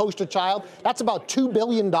kind of the poster child. That's about $2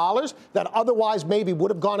 billion that otherwise maybe would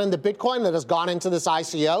have gone into Bitcoin that has gone into this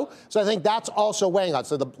ICO. So I think that's also weighing on.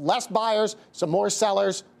 So the less buyers, some more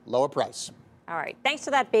sellers, lower price. All right. Thanks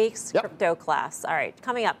for that, Bakes. Yep. Crypto class. All right.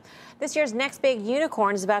 Coming up, this year's next big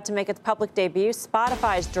unicorn is about to make its public debut.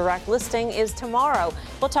 Spotify's direct listing is tomorrow.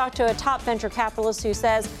 We'll talk to a top venture capitalist who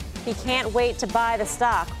says he can't wait to buy the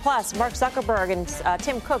stock. Plus, Mark Zuckerberg and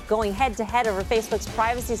Tim Cook going head-to-head over Facebook's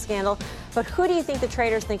privacy scandal. But who do you think the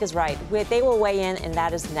traders think is right? They will weigh in, and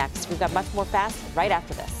that is next. We've got much more fast right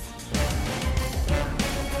after this.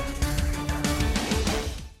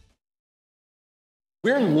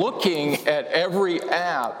 We're looking at every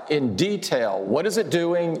app in detail. What is it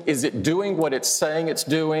doing? Is it doing what it's saying it's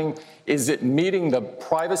doing? Is it meeting the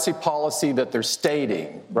privacy policy that they're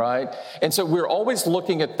stating, right? And so we're always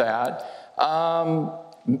looking at that.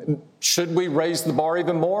 Should we raise the bar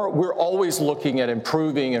even more? We're always looking at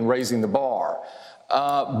improving and raising the bar.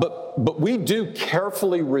 But we do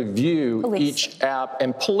carefully review each app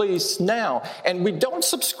and police now. And we don't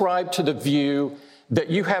subscribe to the view that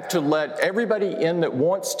you have to let everybody in that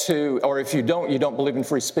wants to, or if you don't believe in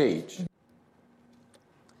free speech.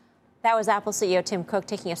 That was Apple CEO Tim Cook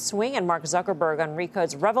taking a swing at Mark Zuckerberg on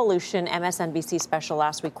Recode's Revolution MSNBC special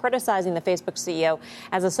last week, criticizing the Facebook CEO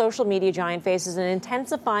as the social media giant faces an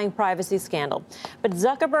intensifying privacy scandal. But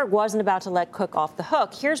Zuckerberg wasn't about to let Cook off the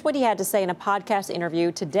hook. Here's what he had to say in a podcast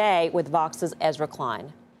interview today with Vox's Ezra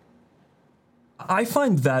Klein. I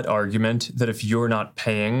find that argument that if you're not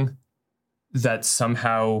paying, that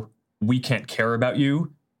somehow we can't care about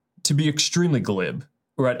you to be extremely glib,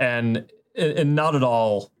 right? And not at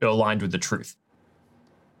all aligned with the truth.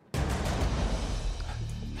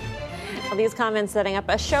 Well, these comments setting up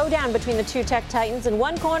a showdown between the two tech titans. In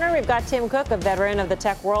one corner, we've got Tim Cook, a veteran of the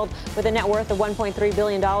tech world, with a net worth of $1.3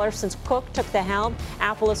 billion. Since Cook took the helm,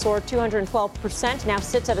 Apple has soared 212%, now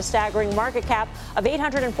sits at a staggering market cap of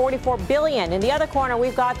 $844 billion. In the other corner,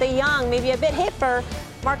 we've got the young, maybe a bit hipper,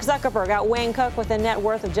 Mark Zuckerberg, outweighing Cook with a net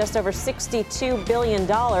worth of just over $62 billion.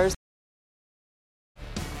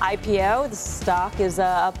 IPO, the stock is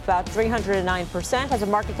up about 309%, has a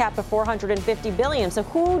market cap of $450 billion. So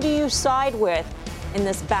who do you side with in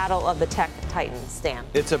this battle of the tech titans, Stan?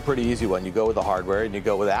 It's a pretty easy one. You go with the hardware and you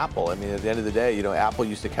go with Apple. I mean, at the end of the day, Apple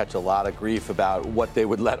used to catch a lot of grief about what they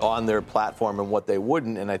would let on their platform and what they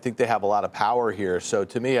wouldn't, and I think they have a lot of power here. So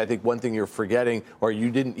to me, I think one thing you're forgetting, or you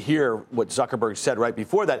didn't hear what Zuckerberg said right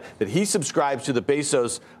before that he subscribes to the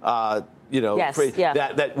Bezos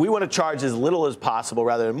that we want to charge as little as possible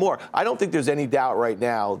rather than more. I don't think there's any doubt right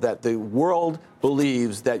now that the world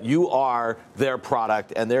believes that you are their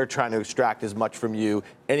product and they're trying to extract as much from you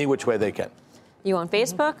any which way they can. You own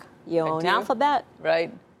Facebook. You own Alphabet.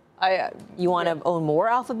 Right. You want to own more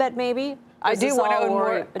Alphabet, maybe? I do want to own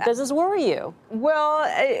more. Does this worry you? Well,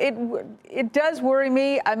 it does worry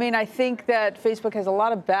me. I mean, I think that Facebook has a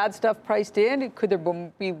lot of bad stuff priced in. Could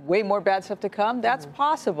there be way more bad stuff to come? That's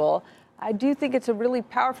possible. I do think it's a really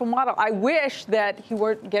powerful model. I wish that he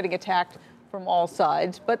weren't getting attacked from all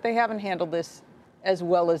sides, but they haven't handled this as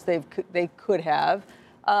well as they could have.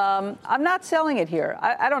 I'm not selling it here.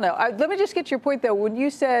 I don't know. Let me just get your point, though. When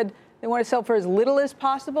you said they want to sell for as little as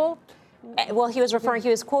possible. Well, he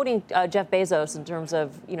was quoting Jeff Bezos in terms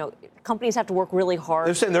of, companies have to work really hard.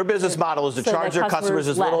 They're saying their business model is to charge their customers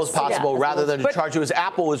as little as possible rather than to charge you as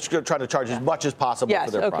Apple is trying to charge as much as possible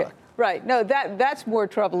for their product. Right. No, that's more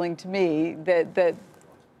troubling to me that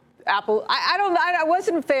Apple. I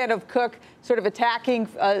wasn't a fan of Cook sort of attacking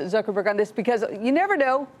Zuckerberg on this because you never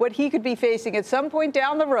know what he could be facing at some point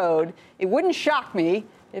down the road. It wouldn't shock me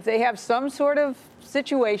if they have some sort of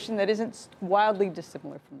situation that isn't wildly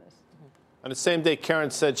dissimilar from this. On the same day, Karen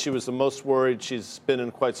said she was the most worried she's been in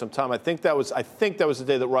quite some time. I think that was the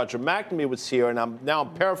day that Roger McNamee was here, and I'm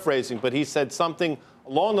paraphrasing, but he said something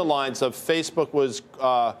along the lines of Facebook was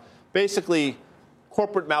basically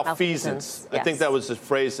corporate malfeasance. Yes. I think that was the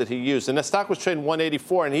phrase that he used. And the stock was trading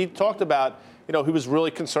 184, and he talked about, he was really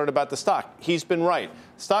concerned about the stock. He's been right.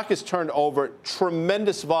 Stock has turned over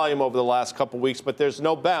tremendous volume over the last couple of weeks, but there's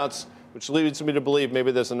no bounce, which leads me to believe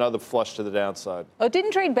maybe there's another flush to the downside. Oh, it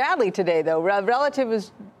didn't trade badly today, though. Relative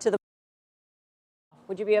was to the.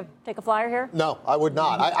 Would you take a flyer here? No, I would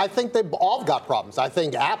not. I think they've all got problems. I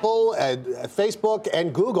think Apple and Facebook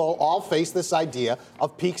and Google all face this idea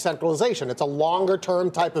of peak centralization. It's a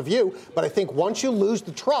longer-term type of view, but I think once you lose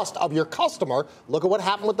the trust of your customer, look at what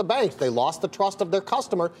happened with the banks. They lost the trust of their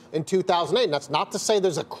customer in 2008. And that's not to say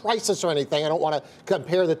there's a crisis or anything. I don't want to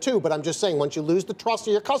compare the two, but I'm just saying once you lose the trust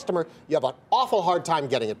of your customer, you have an awful hard time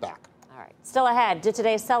getting it back. All right. Still ahead, did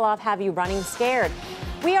today's sell-off have you running scared?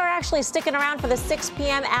 We are actually sticking around for the 6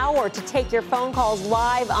 p.m. hour to take your phone calls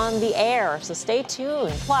live on the air, so stay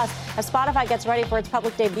tuned. Plus, as Spotify gets ready for its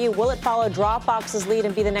public debut, will it follow Dropbox's lead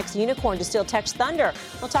and be the next unicorn to steal tech's thunder?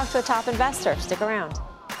 We'll talk to a top investor. Stick around.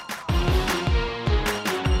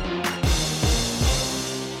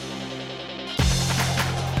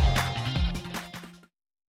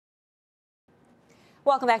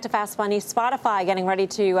 Welcome back to Fast Money. Spotify getting ready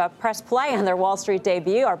to press play on their Wall Street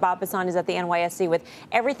debut. Our Bob Pisani is at the NYSE with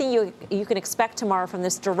everything you can expect tomorrow from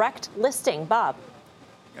this direct listing. Bob.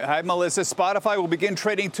 Hi, Melissa. Spotify will begin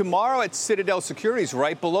trading tomorrow at Citadel Securities.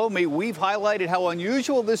 Right below me, we've highlighted how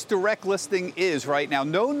unusual this direct listing is right now.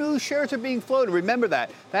 No new shares are being floated. Remember that.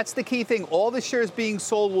 That's the key thing. All the shares being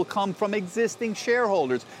sold will come from existing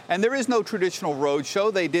shareholders. And there is no traditional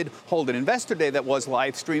roadshow. They did hold an investor day that was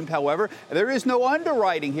live streamed, however. There is no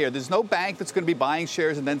underwriting here. There's no bank that's going to be buying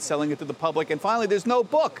shares and then selling it to the public. And finally, there's no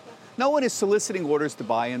book. No one is soliciting orders to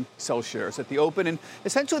buy and sell shares at the open, and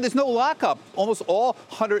essentially there's no lockup. Almost all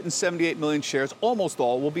 178 million shares, almost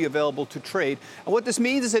all, will be available to trade. And what this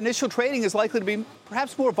means is initial trading is likely to be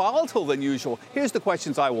perhaps more volatile than usual. Here's the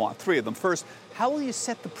questions I want, 3 of them. First, how will you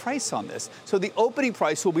set the price on this? So the opening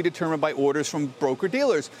price will be determined by orders from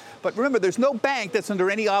broker-dealers. But remember, there's no bank that's under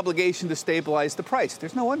any obligation to stabilize the price.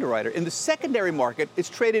 There's no underwriter. In the secondary market, it's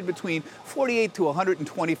traded between $48 to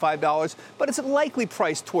 $125, but it's likely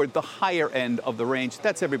priced toward the higher end of the range.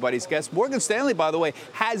 That's everybody's guess. Morgan Stanley, by the way,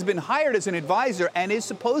 has been hired as an advisor and is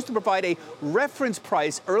supposed to provide a reference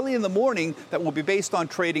price early in the morning that will be based on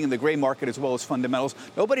trading in the gray market as well as fundamentals.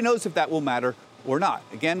 Nobody knows if that will matter or not.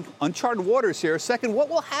 Again, uncharted waters here. Second, what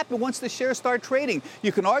will happen once the shares start trading?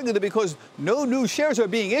 You can argue that because no new shares are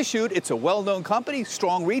being issued, it's a well-known company,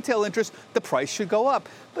 strong retail interest, the price should go up.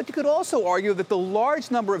 But you could also argue that the large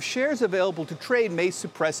number of shares available to trade may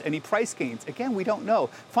suppress any price gains. Again, we don't know.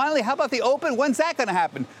 Finally, how about the open? When's that going to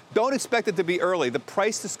happen? Don't expect it to be early. The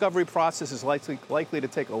price discovery process is likely to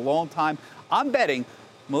take a long time. I'm betting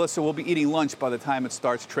Melissa will be eating lunch by the time it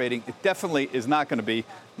starts trading. It definitely is not going to be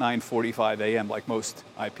 9:45 a.m. like most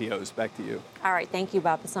IPOs. Back to you. All right. Thank you,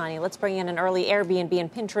 Bob Pisani. Let's bring in an early Airbnb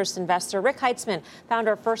and Pinterest investor, Rick Heitzman,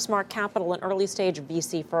 founder of First Mark Capital, an early stage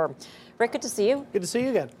VC firm. Rick, good to see you. Good to see you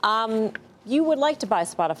again. You would like to buy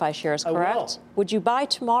Spotify shares, correct? I will. Would you buy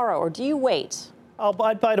tomorrow or do you wait?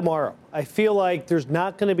 I'd buy tomorrow. I feel like there's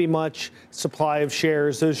not going to be much supply of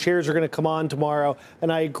shares. Those shares are going to come on tomorrow.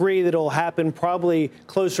 And I agree that it'll happen probably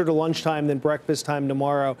closer to lunchtime than breakfast time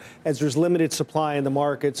tomorrow, as there's limited supply in the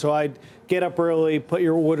market. So I'd get up early, put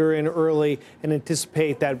your order in early, and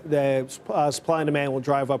anticipate that the supply and demand will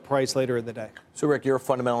drive up price later in the day. So, Rick, you're a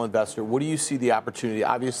fundamental investor. What do you see the opportunity?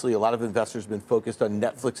 Obviously, a lot of investors have been focused on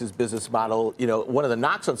Netflix's business model. You know, one of the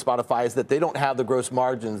knocks on Spotify is that they don't have the gross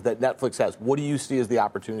margins that Netflix has. What do you see as the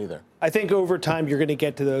opportunity there? I think over time you're going to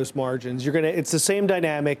get to those margins. It's the same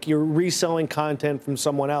dynamic. You're reselling content from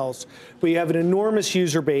someone else, but you have an enormous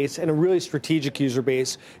user base and a really strategic user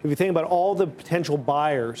base. If you think about all the potential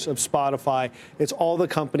buyers of Spotify, it's all the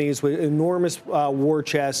companies with enormous war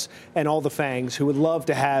chests and all the FANGs who would love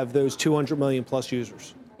to have those 200 million plus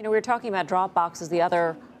users. You know, we were talking about Dropbox as the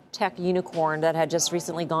other tech unicorn that had just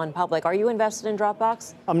recently gone public. Are you invested in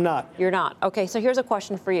Dropbox? I'm not. You're not. Okay, so here's a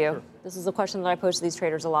question for you. Sure. This is a question that I pose to these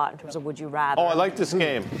traders a lot in terms of would you rather. Oh, I like this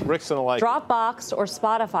game. Rick's gonna like Dropbox or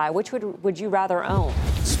Spotify? Which would you rather own?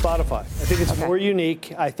 Spotify. I think it's more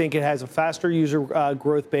unique. I think it has a faster user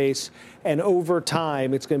growth base. And over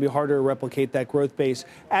time, it's going to be harder to replicate that growth base.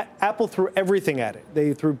 Apple threw everything at it.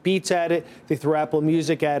 They threw Beats at it. They threw Apple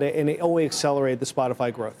Music at it. And it only accelerated the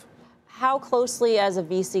Spotify growth. How closely, as a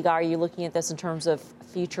VC guy, are you looking at this in terms of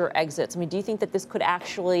future exits? I mean, do you think that this could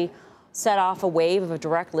actually set off a wave of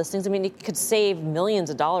direct listings? I mean, it could save millions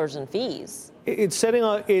of dollars in fees.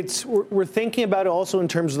 We're thinking about it also in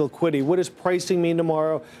terms of liquidity. What does pricing mean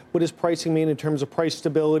tomorrow? What does pricing mean in terms of price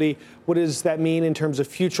stability? What does that mean in terms of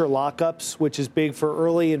future lockups, which is big for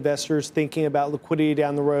early investors thinking about liquidity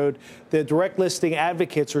down the road? The direct listing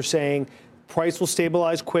advocates are saying price will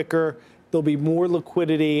stabilize quicker. There'll be more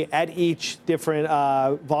liquidity at each different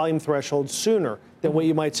volume threshold sooner than what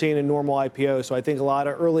you might see in a normal IPO. So I think a lot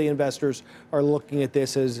of early investors are looking at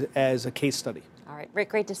this as a case study. All right, Rick,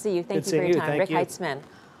 great to see you. Thank Good you for your time. Thank Rick you. Heitzman.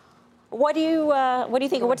 What do you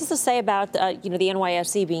think? What does this say about the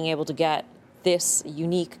NYSE being able to get this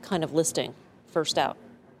unique kind of listing first out?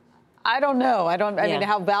 I don't know. I mean,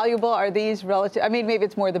 how valuable are these relative? I mean, maybe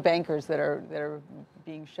it's more the bankers that are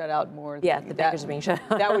being shut out more. Yeah, the bankers are being shut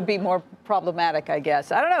out. That would be more problematic, I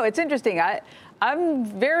guess. I don't know. It's interesting. I'm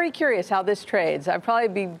very curious how this trades. I'd probably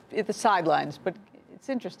be at the sidelines, but it's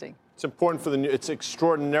interesting. It's important it's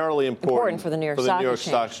extraordinarily important for the New York Stock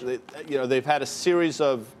Exchange. They've had a series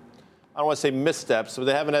of, I don't want to say missteps, but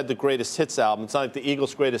they haven't had the greatest hits album. It's not like the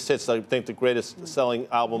Eagles' greatest hits. I think the greatest selling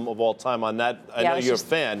album of all time on that. I know you're a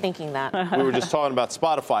fan. Thinking that. We were just talking about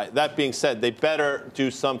Spotify. That being said, they better do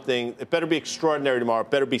something. It better be extraordinary tomorrow. It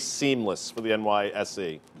better be seamless for the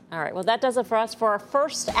NYSE. All right, well, that does it for us for our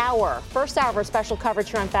first hour of our special coverage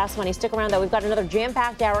here on Fast Money. Stick around, though. We've got another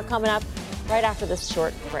jam-packed hour coming up right after this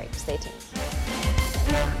short break. Stay tuned.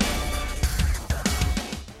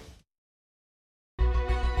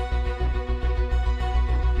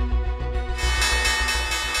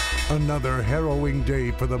 Another harrowing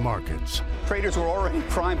day for the markets. Traders were already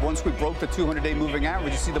primed once we broke the 200-day moving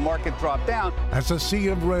average. You see the market drop down. As a sea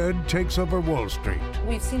of red takes over Wall Street.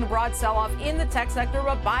 We've seen a broad sell-off in the tech sector,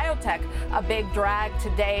 but biotech, a big drag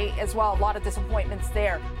today as well. A lot of disappointments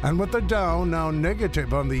there. And with the Dow now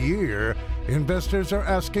negative on the year, investors are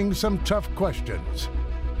asking some tough questions.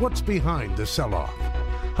 What's behind the sell-off?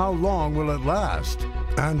 How long will it last?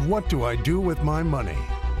 And what do I do with my money?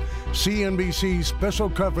 CNBC's special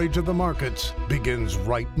coverage of the markets begins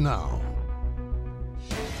right now.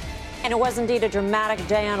 And it was indeed a dramatic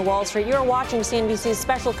day on Wall Street. You're watching CNBC's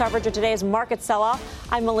special coverage of today's market sell-off.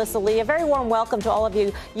 I'm Melissa Lee. A very warm welcome to all of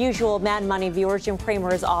you usual Mad Money viewers. Jim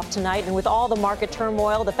Cramer is off tonight. And with all the market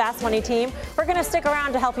turmoil, the Fast Money team, we're going to stick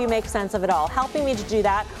around to help you make sense of it all. Helping me to do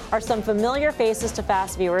that are some familiar faces to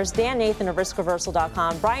Fast viewers. Dan Nathan of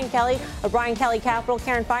riskreversal.com, Brian Kelly of Brian Kelly Capital,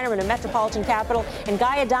 Karen Feinerman of Metropolitan Capital, and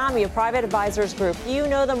Guy Adami of Private Advisors Group. You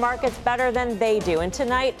know the markets better than they do. And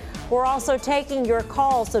tonight, we're also taking your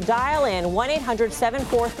calls, so dial in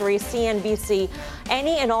 1-800-743-CNBC.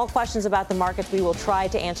 Any and all questions about the markets, we will try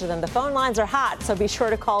to answer them. The phone lines are hot, so be sure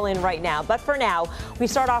to call in right now. But for now, we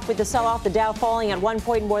start off with the sell-off. The Dow falling at 1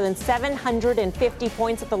 point more than 750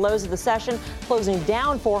 points at the lows of the session, closing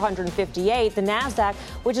down 458. The Nasdaq,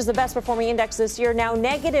 which is the best performing index this year, now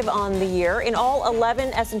negative on the year. In all,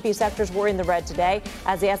 11 S&P sectors were in the red today,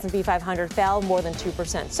 as the S&P 500 fell more than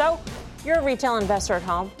 2%. So you're a retail investor at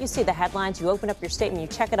home. You see the headlines. You open up your statement. You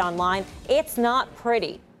check it online. It's not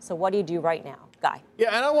pretty. So what do you do right now? Guy. Yeah,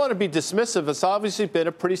 and I don't want to be dismissive. It's obviously been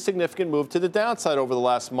a pretty significant move to the downside over the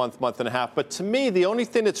last month and a half. But to me, the only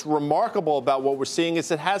thing that's remarkable about what we're seeing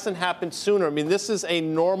is it hasn't happened sooner. I mean, this is a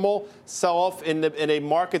normal sell-off in a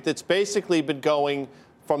market that's basically been going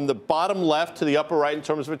from the bottom left to the upper right in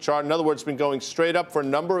terms of a chart. In other words, it's been going straight up for a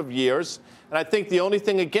number of years. And I think the only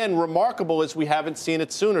thing, again, remarkable is we haven't seen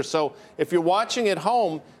it sooner. So if you're watching at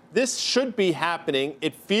home, this should be happening.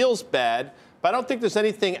 It feels bad, but I don't think there's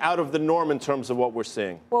anything out of the norm in terms of what we're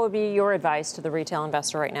seeing. What would be your advice to the retail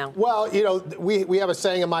investor right now? Well, you know, we have a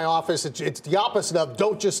saying in my office, it's the opposite of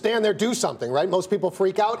don't just stand there, do something, right? Most people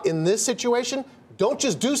freak out. In this situation, don't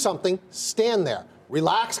just do something, stand there.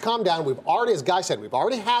 Relax, calm down. We've already, as Guy said, we've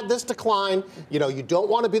already had this decline. You know, you don't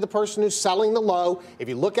want to be the person who's selling the low. If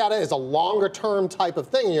you look at it as a longer term type of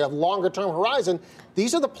thing, you have longer term horizon,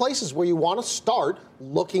 these are the places where you want to start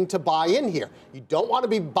looking to buy in here. You don't want to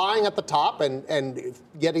be buying at the top and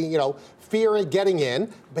getting, you know, fear of getting in.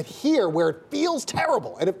 But here, where it feels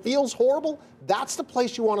terrible and it feels horrible, that's the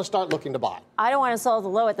place you want to start looking to buy. I don't want to sell the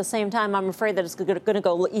low at the same time. I'm afraid that it's going to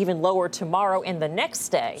go even lower tomorrow and the next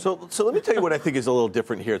day. So let me tell you what I think is a little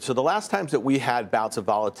different here. So the last times that we had bouts of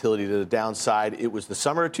volatility to the downside, it was the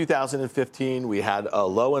summer of 2015. We had a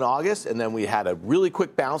low in August, and then we had a really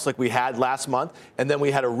quick bounce like we had last month. And then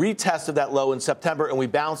we had a retest of that low in September, and we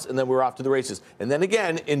bounced, and then we were off to the races. And then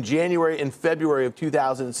again, in January and February of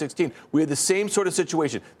 2016, we had the same sort of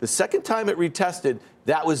situation. The second time it retested,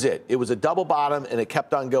 That was it. It was a double bottom, and it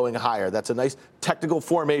kept on going higher. That's a nice technical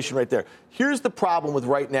formation right there. Here's the problem with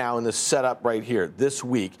right now in this setup right here this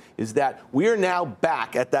week is that we are now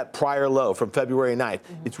back at that prior low from February 9th.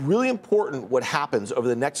 It's really important what happens over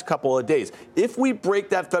the next couple of days. If we break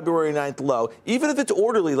that February 9th low, even if it's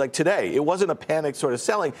orderly like today, it wasn't a panic sort of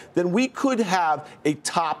selling, then we could have a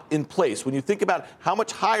top in place. When you think about how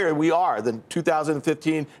much higher we are than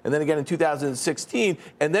 2015 and then again in 2016,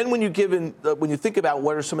 and then when you think about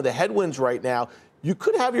what are some of the headwinds right now, you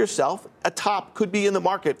could have yourself a top could be in the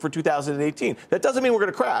market for 2018. That doesn't mean we're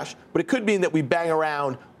going to crash, but it could mean that we bang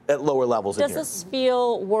around at lower levels. Does this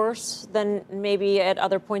feel worse than maybe at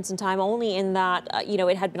other points in time, only in that,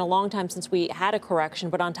 it had been a long time since we had a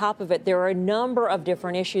correction, but on top of it, there are a number of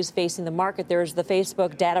different issues facing the market. There's the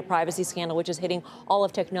Facebook data privacy scandal, which is hitting all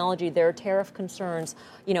of technology. There are tariff concerns,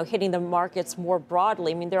 hitting the markets more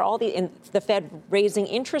broadly. I mean, there are all the Fed raising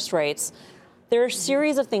interest rates. There are a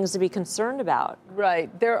series of things to be concerned about. Right.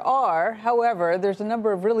 There are. However, there's a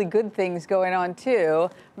number of really good things going on, too.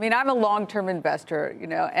 I mean, I'm a long-term investor,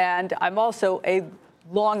 and I'm also a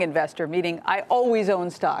long investor, meaning I always own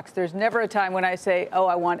stocks. There's never a time when I say,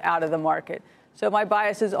 I want out of the market. So my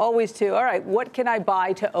bias is always to, all right, what can I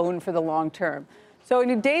buy to own for the long term? So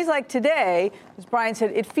in days like today, as Brian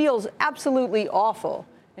said, it feels absolutely awful.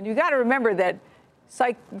 And you got to remember that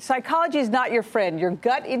psychology is not your friend. Your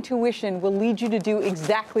gut intuition will lead you to do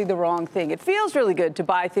exactly the wrong thing. It feels really good to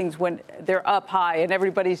buy things when they're up high and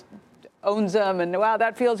everybody owns them and, wow,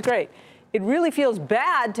 that feels great. It really feels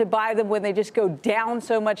bad to buy them when they just go down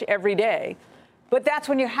so much every day. But that's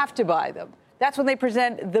when you have to buy them. That's when they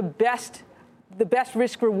present the best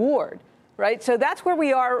risk reward. Right? So that's where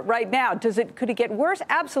we are right now. Could it get worse?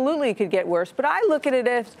 Absolutely, it could get worse. But I look at it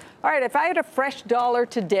as, all right, if I had a fresh dollar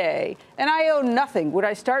today and I own nothing, would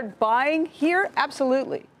I start buying here?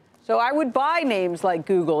 Absolutely. So I would buy names like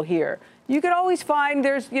Google here. You could always find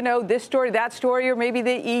there's, this story, that story, or maybe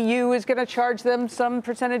the EU is going to charge them some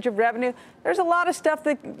percentage of revenue. There's a lot of stuff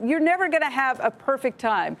that you're never going to have a perfect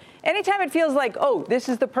time. Anytime it feels like, this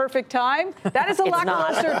is the perfect time, that is a lot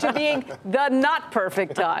closer to being the not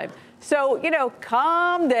perfect time. So,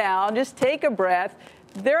 calm down, just take a breath.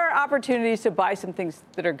 There are opportunities to buy some things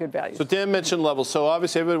that are good value. So Dan mentioned levels. So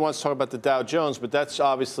obviously everybody wants to talk about the Dow Jones, but that's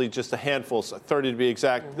obviously just a handful, 30 to be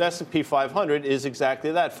exact. The S&P 500 is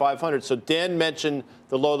exactly that, 500. So Dan mentioned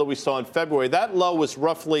the low that we saw in February. That low was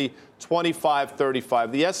roughly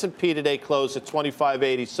 25.35. The S&P today closed at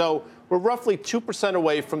 25.80. So we're roughly 2%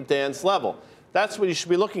 away from Dan's level. That's what you should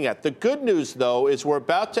be looking at. The good news, though, is we're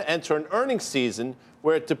about to enter an earnings season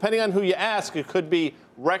where, depending on who you ask, it could be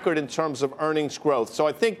record in terms of earnings growth. So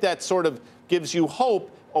I think that sort of gives you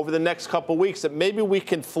hope over the next couple of weeks that maybe we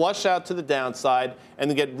can flush out to the downside and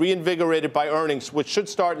then get reinvigorated by earnings, which should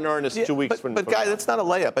start in earnest 2 weeks from now. But, guys, that's not a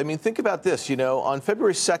layup. I mean, think about this. On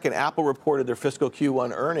February 2nd, Apple reported their fiscal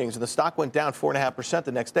Q1 earnings, and the stock went down 4.5%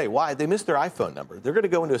 the next day. Why? They missed their iPhone number. They're going to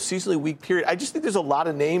go into a seasonally weak period. I just think there's a lot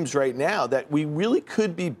of names right now that we really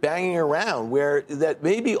could be banging around where that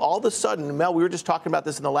maybe all of a sudden, Mel, we were just talking about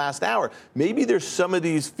this in the last hour, maybe there's some of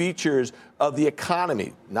these features of the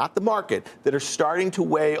economy, not the market, that are starting to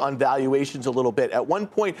weigh on valuations a little bit. At one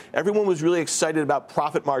point, everyone was really excited about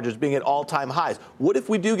profit margins being at all-time highs. What if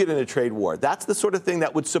we do get in a trade war? That's the sort of thing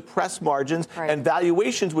that would suppress margins and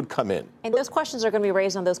valuations would come in. And those questions are going to be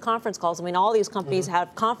raised on those conference calls. I mean, all these companies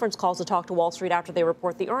have conference calls to talk to Wall Street after they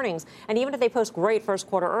report the earnings. And even if they post great first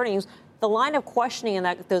quarter earnings, the line of questioning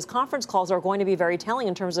in those conference calls are going to be very telling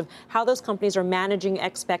in terms of how those companies are managing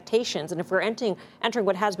expectations. And if we're entering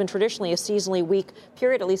what has been traditionally a seasonally weak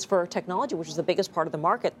period, at least for technology, which is the biggest part of the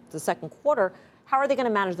market, the second quarter, how are they going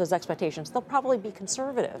to manage those expectations? They'll probably be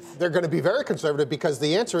conservative. They're going to be very conservative because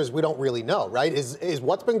the answer is we don't really know, right? Is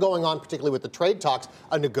what's been going on, particularly with the trade talks,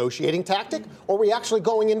 a negotiating tactic, or are we actually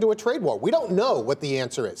going into a trade war? We don't know what the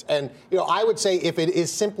answer is. And, I would say if it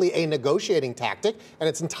is simply a negotiating tactic, and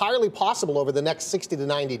it's entirely possible over the next 60 to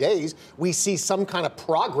 90 days, we see some kind of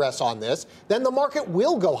progress on this, then the market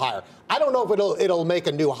will go higher. I don't know if it'll make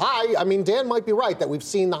a new high. I mean, Dan might be right that we've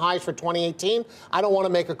seen the highs for 2018. I don't want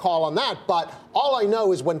to make a call on that, but all I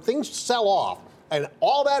know is when things sell off and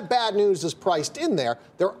all that bad news is priced in there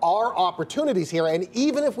are opportunities here. And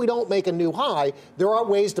even if we don't make a new high, there are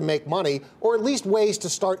ways to make money, or at least ways to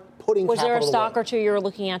start putting capital away. Was there a stock or two you're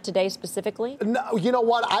looking at today specifically? No, you know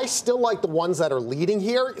what? I still like the ones that are leading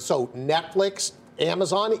here. So Netflix,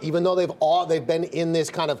 Amazon, even though they've been in this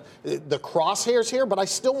kind of the crosshairs here, but I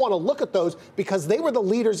still want to look at those because they were the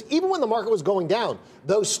leaders. Even when the market was going down,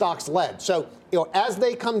 those stocks led. So, as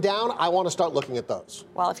they come down, I want to start looking at those.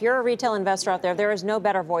 Well, if you're a retail investor out there, there is no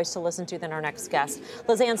better voice to listen to than our next guest.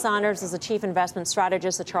 Liz Ann Sonders is the chief investment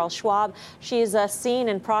strategist at Charles Schwab. She's seen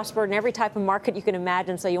and prospered in every type of market you can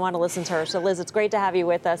imagine, so you want to listen to her. So, Liz, it's great to have you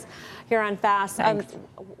with us here on Fast.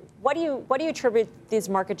 What do you attribute these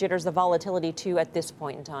market jitters, the volatility, to at this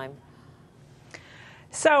point in time?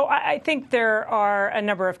 So I think there are a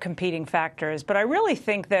number of competing factors, but I really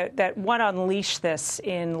think that what unleashed this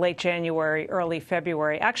in late January, early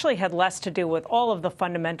February actually had less to do with all of the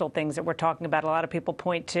fundamental things that we're talking about. A lot of people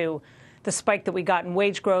point to the spike that we got in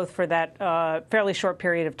wage growth for that fairly short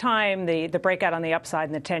period of time, the breakout on the upside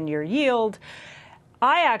in the 10-year yield.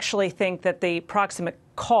 I actually think that the proximate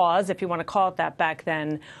cause, if you want to call it that back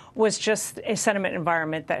then, was just a sentiment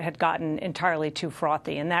environment that had gotten entirely too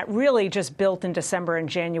frothy. And that really just built in December and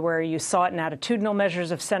January. You saw it in attitudinal measures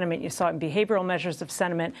of sentiment. You saw it in behavioral measures of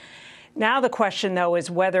sentiment. Now the question, though,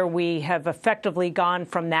 is whether we have effectively gone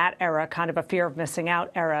from that era, kind of a fear of missing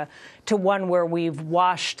out era, to one where we've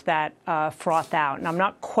washed that froth out. And I'm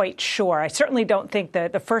not quite sure. I certainly don't think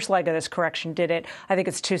that the first leg of this correction did it. I think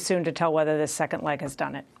it's too soon to tell whether this second leg has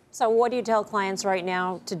done it. So what do you tell clients right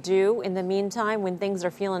now to do in the meantime when things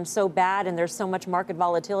are feeling so bad and there's so much market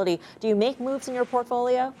volatility? Do you make moves in your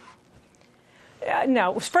portfolio?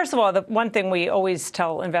 No. First of all, the one thing we always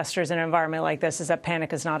tell investors in an environment like this is that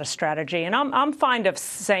panic is not a strategy. And I'm fond of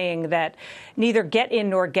saying that neither get in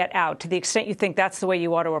nor get out, to the extent you think that's the way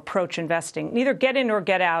you ought to approach investing. Neither get in nor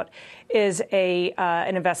get out is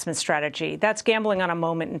an investment strategy. That's gambling on a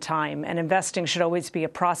moment in time, and investing should always be a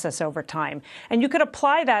process over time. And you could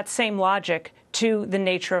apply that same logic to the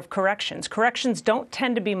nature of corrections. Corrections don't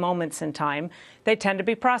tend to be moments in time. They tend to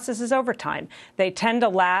be processes over time. They tend to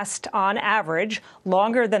last, on average,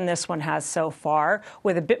 longer than this one has so far,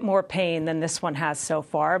 with a bit more pain than this one has so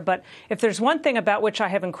far. But if there's one thing about which I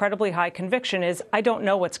have incredibly high conviction is I don't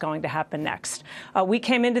know what's going to happen next. We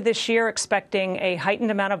came into this year expecting a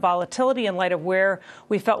heightened amount of volatility in light of where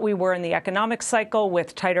we felt we were in the economic cycle,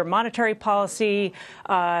 with tighter monetary policy,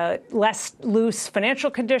 less loose financial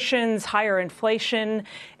conditions, higher inflation,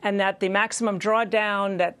 and that the maximum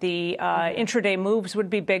drawdown, that the intraday moves would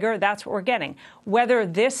be bigger. That's what we're getting. Whether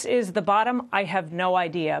this is the bottom, I have no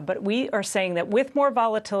idea. But we are saying that with more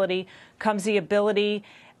volatility comes the ability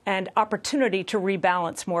and opportunity to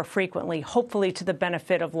rebalance more frequently, hopefully to the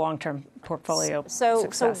benefit of long-term portfolio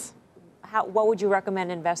success. What would you recommend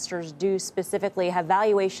investors do specifically? Have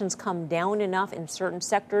valuations come down enough in certain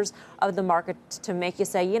sectors of the market to make you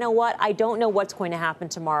say, you know what, I don't know what's going to happen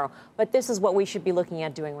tomorrow, but this is what we should be looking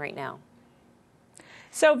at doing right now?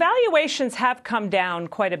 So valuations have come down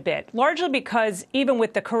quite a bit, largely because even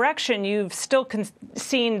with the correction, you've still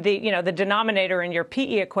seen the denominator in your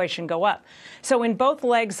PE equation go up. So in both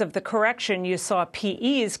legs of the correction, you saw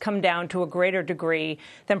PEs come down to a greater degree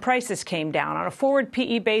than prices came down. On a forward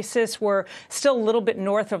PE basis, we're still a little bit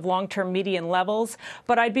north of long-term median levels,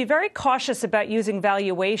 but I'd be very cautious about using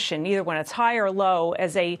valuation, either when it's high or low,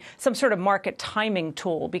 as some sort of market timing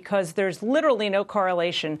tool, because there's literally no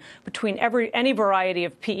correlation between any variety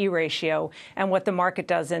of PE ratio and what the market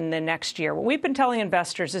does in the next year. What we've been telling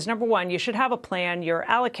investors is, number one, you should have a plan. Your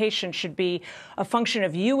allocation should be a function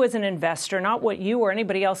of you as an investor, not what you or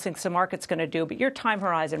anybody else thinks the market's going to do, but your time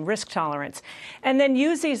horizon, risk tolerance. And then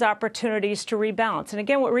use these opportunities to rebalance. And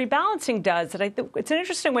again, what rebalancing does, and I think it's an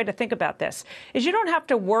interesting way to think about this, is you don't have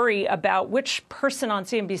to worry about which person on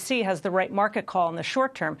CNBC has the right market call in the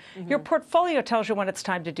short term. Mm-hmm. Your portfolio tells you when it's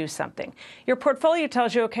time to do something. Your portfolio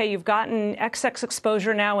tells you, okay, you've gotten XX exposure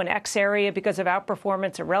now in X area because of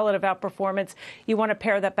outperformance or relative outperformance. You want to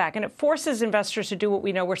pare that back. And it forces investors to do what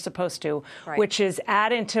we know we're supposed to, right, which is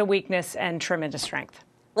add into weakness and trim into strength.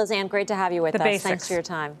 Liz Ann, great to have you with us. Basics. Thanks for your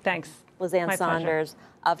time. Thanks. Liz Ann Sonders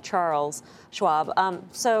of Charles Schwab.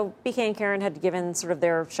 So BK and Karen had given sort of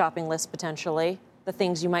their shopping list potentially, the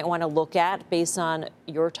things you might want to look at based on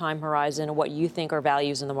your time horizon and what you think are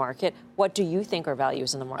values in the market. What do you think are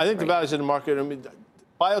values in the market? I think the values in the market,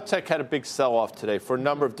 biotech had a big sell-off today for a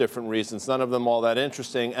number of different reasons, none of them all that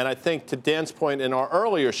interesting. And I think, to Dan's point in our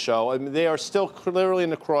earlier show, they are still clearly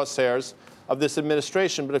in the crosshairs of this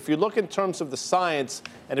administration. But if you look in terms of the science,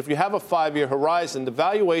 and if you have a 5-year horizon, the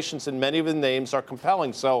valuations in many of the names are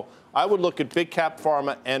compelling. So I would look at big cap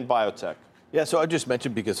pharma and biotech. Yeah, so I just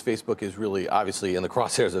mentioned, because Facebook is really obviously in the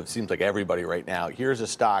crosshairs of, it seems like, everybody right now. Here's a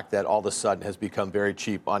stock that all of a sudden has become very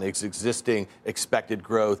cheap on its existing expected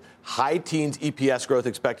growth. High teens EPS growth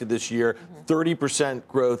expected this year, 30%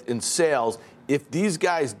 growth in sales, if these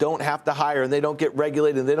guys don't have to hire and they don't get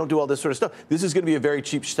regulated and they don't do all this sort of stuff, this is going to be a very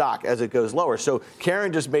cheap stock as it goes lower. So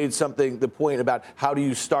Karen just made the point about how do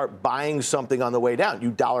you start buying something on the way down?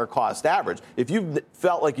 You dollar cost average. If you've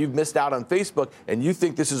felt like you've missed out on Facebook and you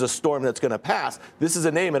think this is a storm that's going to pass, this is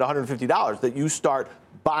a name at $150 that you start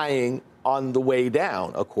buying on the way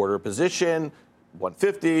down, a quarter position,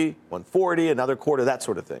 150, 140, another quarter, that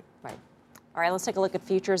sort of thing. Right. All right, let's take a look at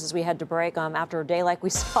futures as we head to break. After a day like we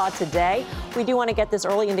saw today, we do want to get this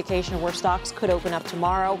early indication of where stocks could open up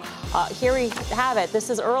tomorrow. Here we have it. This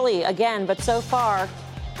is early again, but so far,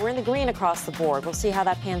 we're in the green across the board. We'll see how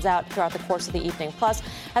that pans out throughout the course of the evening. Plus,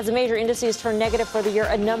 as the major indices turn negative for the year,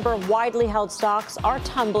 a number of widely held stocks are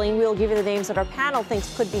tumbling. We'll give you the names that our panel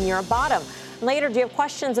thinks could be near a bottom. Later, do you have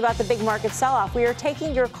questions about the big market sell-off? We are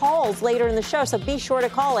taking your calls later in the show, so be sure to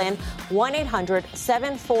call in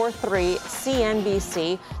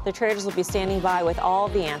 1-800-743-CNBC. The traders will be standing by with all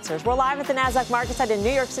the answers. We're live at the NASDAQ market site in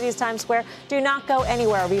New York City's Times Square. Do not go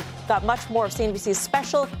anywhere. We've got much more of CNBC's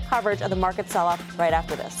special coverage of the market sell-off right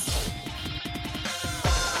after this.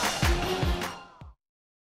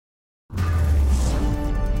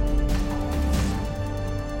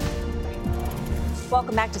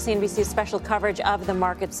 Welcome back to CNBC's special coverage of the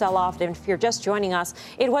market sell-off. And if you're just joining us,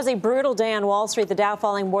 it was a brutal day on Wall Street. The Dow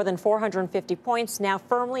falling more than 450 points, now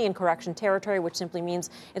firmly in correction territory, which simply means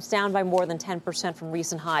it's down by more than 10% from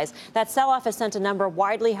recent highs. That sell-off has sent a number of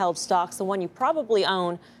widely held stocks, the one you probably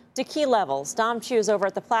own, to key levels. Dom Chu is over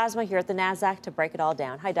at the Plasma here at the NASDAQ to break it all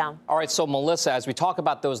down. Hi, Dom. All right, so Melissa, as we talk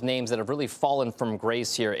about those names that have really fallen from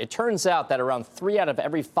grace here, it turns out that around 3 out of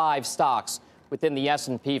every 5 stocks within the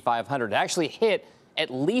S&P 500 actually hit at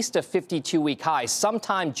least a 52-week high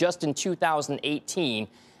sometime just in 2018.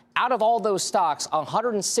 Out of all those stocks,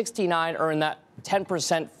 169 are in that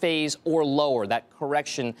 10% phase or lower, that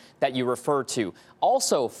correction that you refer to.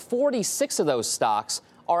 Also, 46 of those stocks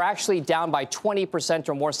are actually down by 20%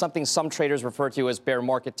 or more, something some traders refer to as bear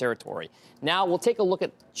market territory. Now, we'll take a look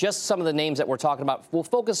at just some of the names that we're talking about. We'll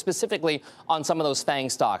focus specifically on some of those FANG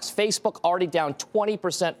stocks. Facebook already down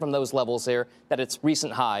 20% from those levels there, that its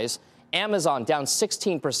recent highs. Amazon down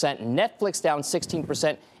 16%, Netflix down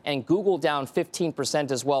 16%, and Google down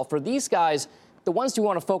 15% as well. For these guys, the ones you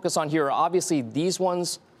want to focus on here are obviously these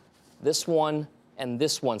ones, this one, and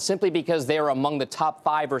this one, simply because they are among the top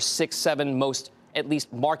 5 or 6, 7 most, at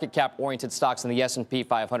least market cap-oriented stocks in the S&P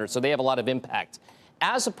 500. So they have a lot of impact.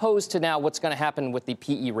 As opposed to now what's going to happen with the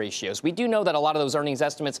PE ratios. We do know that a lot of those earnings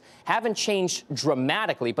estimates haven't changed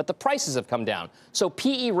dramatically, but the prices have come down. So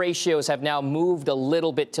PE ratios have now moved a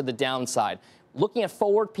little bit to the downside. Looking at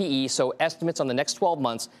forward PE, so estimates on the next 12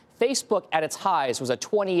 months, Facebook at its highs was a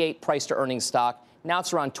 28 price to earnings stock. Now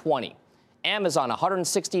it's around 20. Amazon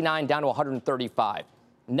 169 down to 135.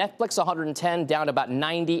 Netflix 110 down to about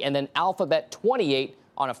 90, and then Alphabet 28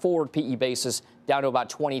 on a forward PE basis, down to about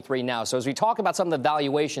 23 now. So as we talk about some of the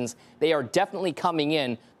valuations, they are definitely coming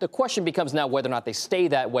in. The question becomes now whether or not they stay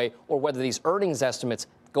that way or whether these earnings estimates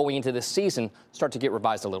going into this season start to get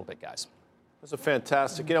revised a little bit, guys. That's a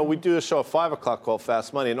fantastic. You know, we do a show at 5 o'clock called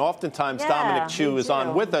Fast Money, and oftentimes Dominic Chu is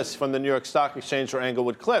on with us from the New York Stock Exchange or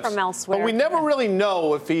Englewood Cliffs. From elsewhere. But we never really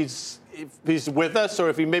know if he's with us or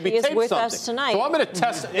if he maybe taped something. He is with us tonight. So I'm going to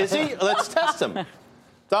test. Is he? Let's test him.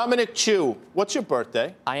 Dominic Chu, what's your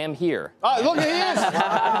birthday? I am here. Oh, look, he is.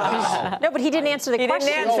 No, but he didn't answer the question.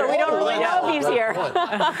 He didn't answer. We don't really know if he's here.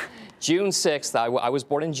 June 6th. I was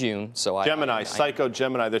born in June, so Gemini, Psycho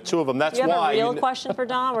Gemini. There are 2 of them. That's why. Do you have why. a real question for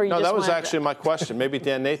Dom, or you no, just that was actually my question. Maybe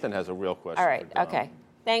Dan Nathan has a real question. All right. Okay.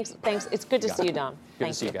 Thanks. It's good to see you, Dom. Good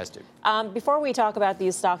to see you guys, too. Before we talk about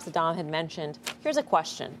these stocks that Dom had mentioned, here's a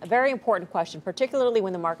question, a very important question, particularly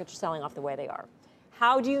when the markets are selling off the way they are.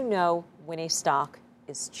 How do you know when a stock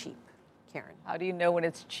is cheap? Karen. How do you know when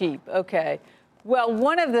it's cheap? Okay. Well,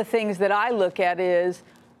 one of the things that I look at is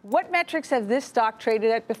what metrics has this stock traded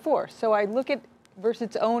at before? So I look at versus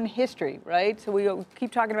its own history, right? So we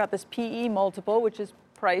keep talking about this PE multiple, which is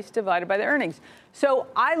price divided by the earnings. So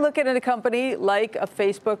I look at a company like a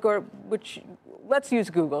Facebook, or which let's use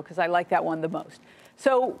Google because I like that one the most.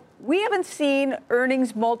 So we haven't seen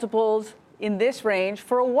earnings multiples in this range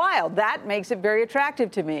for a while. That makes it very attractive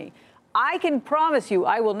to me. I can promise you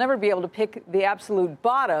I will never be able to pick the absolute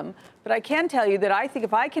bottom, but I can tell you that I think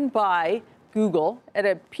if I can buy Google at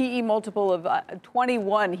a PE multiple of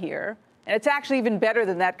 21 here, and it's actually even better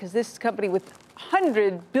than that because this is a company with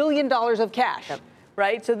 $100 billion of cash,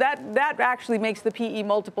 right? So that actually makes the PE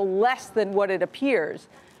multiple less than what it appears.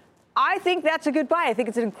 I think that's a good buy. I think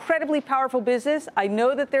it's an incredibly powerful business. I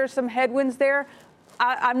know that there's some headwinds there.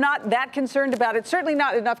 I'm not that concerned about it. Certainly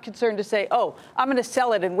not enough concern to say, oh, I'm going to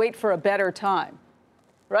sell it and wait for a better time.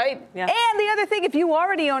 right? Yeah. And the other thing, if you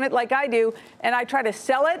already own it like I do, and I try to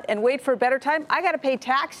sell it and wait for a better time, I got to pay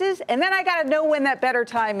taxes, and then I got to know when that better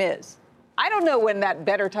time is. I don't know when that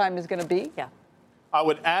better time is going to be. Yeah. I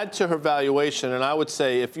would add to her valuation, and I would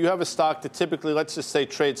say if you have a stock that typically, let's just say,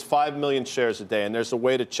 trades 5 million shares a day, and there's a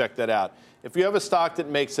way to check that out. If you have a stock that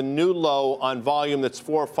makes a new low on volume that's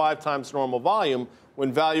 4 or 5 times normal volume,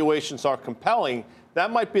 when valuations are compelling, that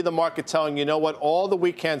might be the market telling you know what, all the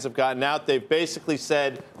weekends have gotten out. They've basically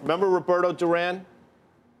said, remember Roberto Duran?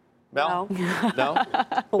 Mel? No?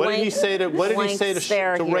 What did he say to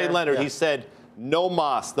Ray Leonard? Yeah. He said, no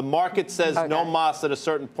mas. The market says no mas at a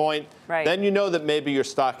certain point. Right. Then you know that maybe your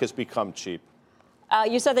stock has become cheap.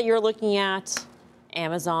 You said that you're looking at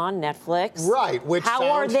Amazon, Netflix. Right. How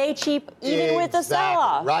are they cheap even with the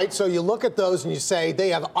sell-off? Right. So you look at those and you say they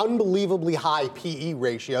have unbelievably high PE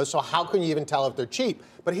ratios. So how can you even tell if they're cheap?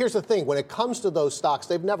 But here's the thing. When it comes to those stocks,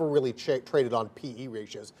 they've never really traded on PE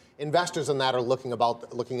ratios. Investors in that are looking at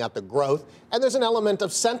the growth, and there's an element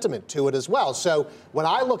of sentiment to it as well. So when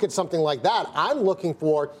I look at something like that, I'm looking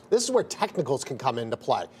for, this is where technicals can come into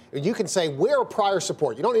play. You can say, where are prior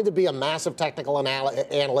support? You don't need to be a massive technical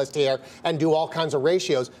analyst here and do all kinds of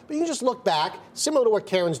ratios, but you just look back, similar to what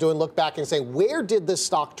Karen's doing, look back and say, where did this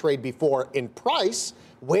stock trade before in price?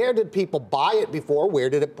 Where did people buy it before?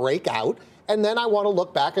 Where did it break out? And then I want to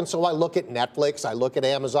look back, and so I look at Netflix, I look at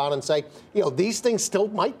Amazon and say, these things still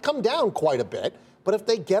might come down quite a bit, but if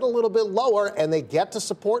they get a little bit lower and they get to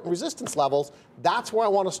support and resistance levels, that's where I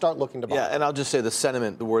want to start looking to buy. Yeah, and I'll just say the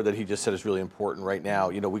sentiment, the word that he just said is really important right now.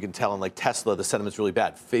 We can tell in like Tesla, the sentiment's really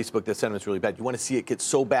bad. Facebook, the sentiment's really bad. You want to see it get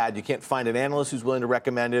so bad, you can't find an analyst who's willing to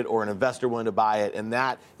recommend it or an investor willing to buy it. And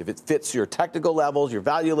that, if it fits your technical levels, your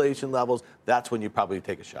valuation levels, that's when you probably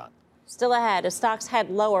take a shot. Still ahead, as stocks head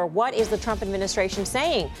lower, what is the Trump administration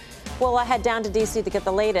saying? Well, I head down to D.C. to get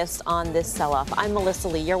the latest on this sell-off. I'm Melissa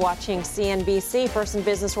Lee. You're watching CNBC, First in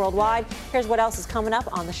Business Worldwide. Here's what else is coming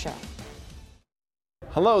up on the show.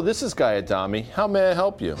 Hello, this is Guy Adami. How may I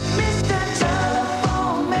help you?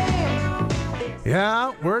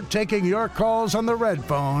 Yeah, we're taking your calls on the red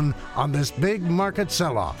phone on this big market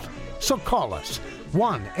sell-off. So call us,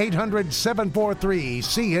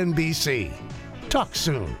 1-800-743-CNBC. Talk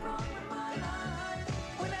soon.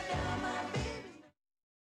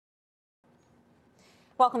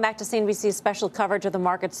 Welcome back to CNBC's special coverage of the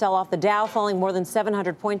market sell-off. The Dow falling more than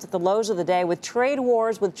 700 points at the lows of the day, with trade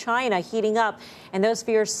wars with China heating up and those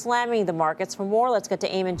fears slamming the markets. For more, let's get to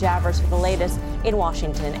Eamon Javers for the latest in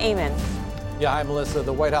Washington. Eamon. Yeah, hi, Melissa.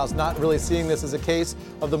 The White House not really seeing this as a case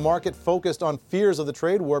of the market focused on fears of the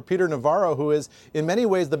trade war. Peter Navarro, who is in many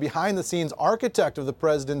ways the behind-the-scenes architect of the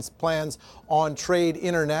president's plans on trade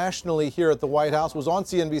internationally here at the White House, was on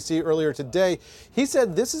CNBC earlier today. He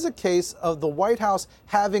said this is a case of the White House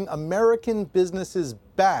having American businesses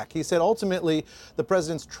back. He said ultimately the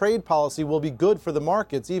president's trade policy will be good for the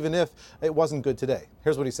markets, even if it wasn't good today.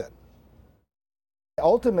 Here's what he said.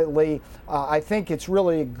 Ultimately, I think it's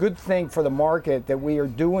really a good thing for the market that we are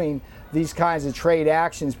doing these kinds of trade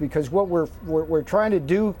actions, because what we're trying to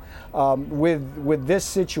do with this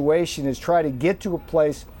situation is try to get to a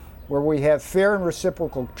place where we have fair and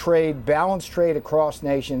reciprocal trade, balanced trade across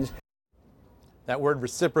nations. That word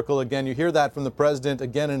reciprocal again, you hear that from the president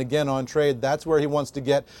again and again on trade. That's where he wants to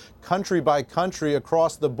get country by country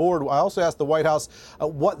across the board. I also asked the White House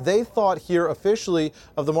what they thought here officially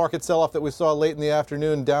of the market sell-off that we saw late in the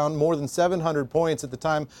afternoon, down more than 700 points at the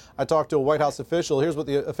time I talked to a White House official. Here's what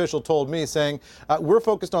the official told me, saying, we're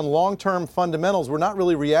focused on long-term fundamentals. We're not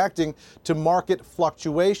really reacting to market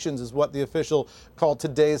fluctuations, is what the official called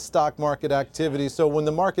today's stock market activity. So when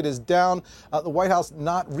the market is down, the White House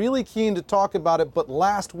not really keen to talk about it. But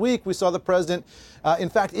last week we saw the president, in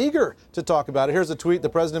fact, eager to talk about it. Here's a tweet the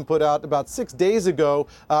president put out about 6 days ago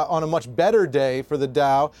on a much better day for the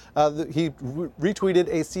Dow. He retweeted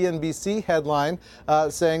a CNBC headline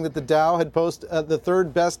saying that the Dow had posted the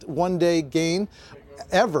third best one-day gain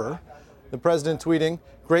ever. The president tweeting,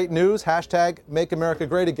 great news, hashtag make America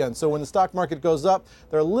great again. So when the stock market goes up,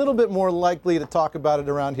 they're a little bit more likely to talk about it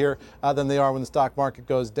around here than they are when the stock market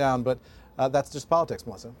goes down. But that's just politics,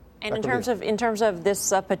 Melissa. And in terms of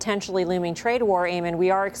this potentially looming trade war, Eamon,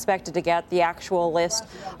 we are expected to get the actual list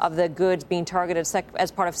of the goods being targeted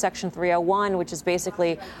as part of Section 301, which is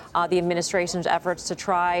basically the administration's efforts to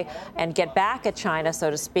try and get back at China,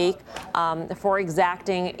 so to speak, for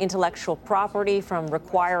exacting intellectual property, from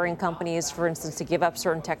requiring companies, for instance, to give up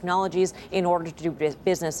certain technologies in order to do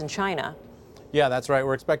business in China. Yeah, that's right.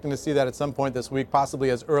 We're expecting to see that at some point this week, possibly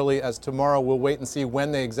as early as tomorrow. We'll wait and see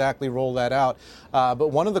when they exactly roll that out.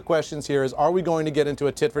 But one of the questions here is, are we going to get into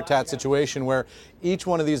a tit-for-tat situation where each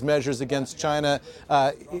one of these measures against China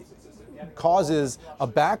causes a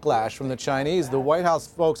backlash from the Chinese? The White House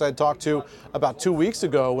folks I talked to about 2 weeks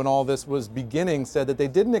ago when all this was beginning said that they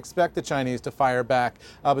didn't expect the Chinese to fire back.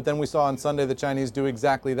 But then we saw on Sunday the Chinese do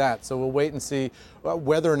exactly that. So we'll wait and see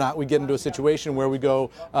whether or not we get into a situation where we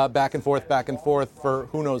go back and forth for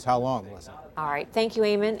who knows how long, Melissa. All right. Thank you,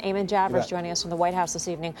 Eamon. Eamon Javers joining us from the White House this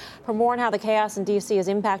evening. For more on how the chaos in D.C. is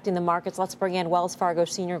impacting the markets, let's bring in Wells Fargo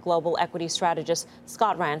Senior Global Equity Strategist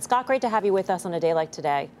Scott Rand. Scott, great to have you with us on a day like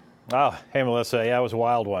today. Oh, hey, Melissa. Yeah, it was a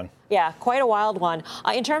wild one. Yeah, quite a wild one.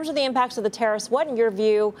 In terms of the impacts of the tariffs, what, in your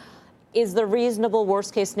view, is the reasonable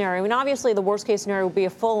worst-case scenario? I mean, obviously, the worst-case scenario would be a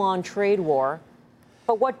full-on trade war.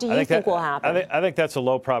 But what do you think will happen? I think that's a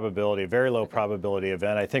low probability, very low probability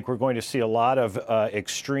event. I think we're going to see a lot of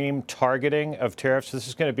extreme targeting of tariffs. This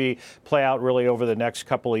is going to play out really over the next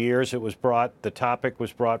couple of years. The topic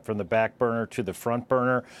was brought from the back burner to the front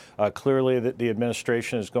burner. Clearly, the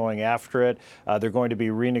administration is going after it. They're going to be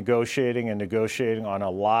renegotiating and negotiating on a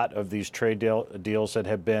lot of these trade deals that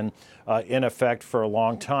have been in effect for a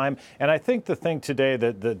long time. And I think the thing today,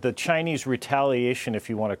 the Chinese retaliation, if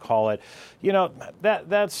you want to call it,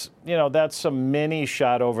 that's a mini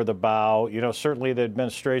shot over the bow. Certainly the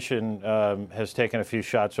administration has taken a few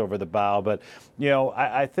shots over the bow, but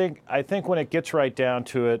I think when it gets right down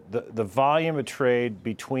to it, the volume of trade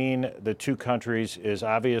between the two countries is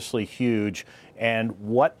obviously huge, and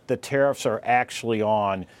what the tariffs are actually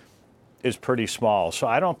on is pretty small. So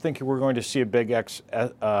I don't think we're going to see a big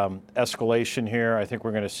escalation here. I think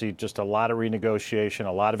we're going to see just a lot of renegotiation.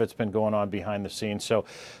 A lot of it's been going on behind the scenes.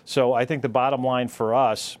 So I think the bottom line for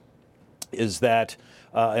us is that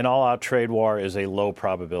an all-out trade war is a low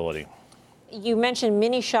probability. You mentioned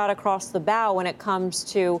mini shot across the bow when it comes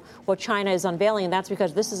to what China is unveiling, and that's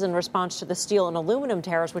because this is in response to the steel and aluminum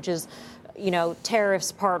tariffs, which is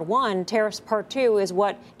tariffs part one. Tariffs part two is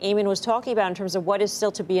what Eamon was talking about in terms of what is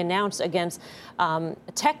still to be announced against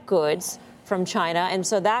tech goods from China. And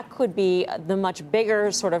so that could be the much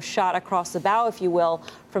bigger sort of shot across the bow, if you will,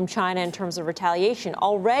 from China in terms of retaliation.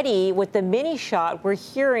 Already with the mini shot, we're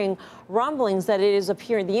hearing rumblings that it is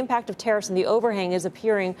appearing, the impact of tariffs and the overhang is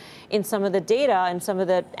appearing in some of the data and some of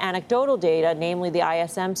the anecdotal data, namely the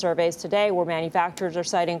ISM surveys today, where manufacturers are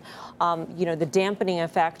citing, the dampening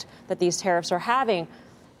effect that these tariffs are having.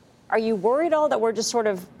 Are you worried at all that we're just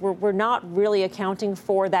we're not really accounting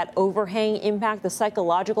for that overhang impact, the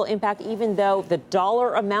psychological impact, even though the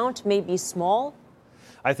dollar amount may be small?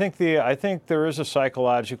 I think there is a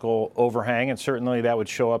psychological overhang, and certainly that would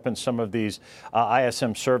show up in some of these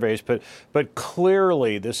ISM surveys. But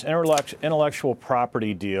clearly, this intellectual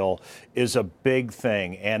property deal is a big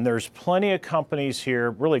thing, and there's plenty of companies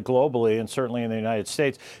here, really globally, and certainly in the United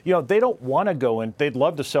States. They don't want to go in. They'd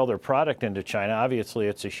love to sell their product into China. Obviously,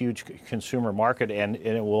 it's a huge consumer market, and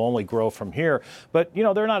it will only grow from here. But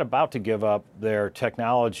they're not about to give up their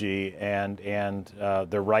technology and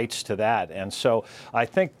their rights to that. And so I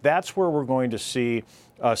think that's where we're going to see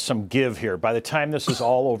some give here. By the time this is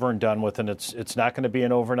all over and done with, and it's not going to be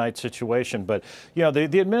an overnight situation, but the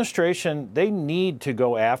administration, they need to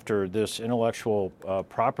go after this intellectual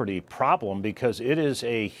property problem, because it is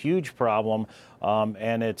a huge problem,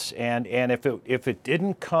 and if it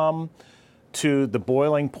didn't come to the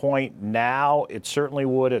boiling point now, it certainly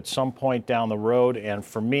would at some point down the road. And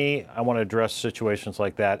for me, I want to address situations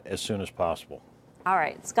like that as soon as possible. All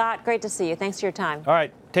right. Scott, great to see you. Thanks for your time. All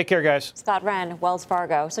right. Take care, guys. Scott Wren, Wells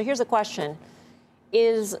Fargo. So here's a question.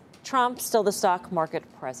 Is Trump still the stock market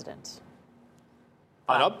president?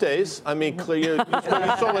 On up days. I mean, clear. You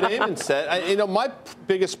saw what Eamon said. My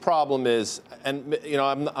biggest problem is, and,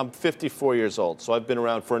 I'm 54 years old, so I've been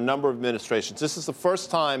around for a number of administrations. This is the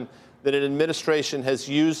first time that an administration has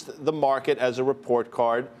used the market as a report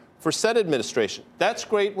card for said administration. That's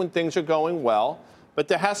great when things are going well. But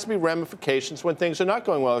there has to be ramifications when things are not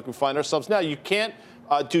going well, like we find ourselves now. You can't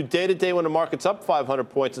do day-to-day when the market's up 500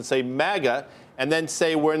 points and say MAGA, and then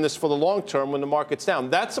say we're in this for the long term when the market's down.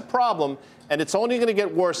 That's a problem, and it's only going to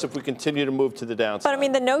get worse if we continue to move to the downside.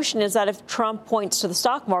 But, the notion is that if Trump points to the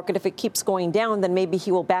stock market, if it keeps going down, then maybe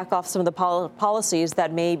he will back off some of the policies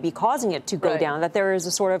that may be causing it to go down, that there is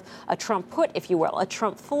a sort of a Trump put, if you will, a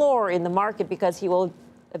Trump floor in the market, because he will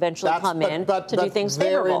eventually come in to do things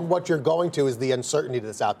favorable. What you're going to is the uncertainty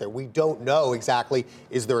that's out there. We don't know exactly,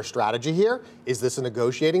 is there a strategy here? Is this a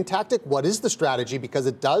negotiating tactic? What is the strategy? Because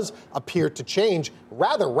it does appear to change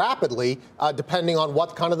rather rapidly depending on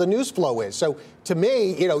what kind of the news flow is. So to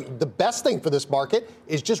me, the best thing for this market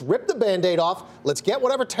is just rip the Band-Aid off. Let's get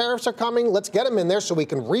whatever tariffs are coming. Let's get them in there so we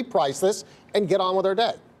can reprice this and get on with our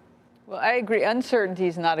day. Well, I agree. Uncertainty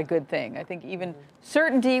is not a good thing. I think even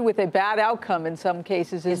certainty with a bad outcome in some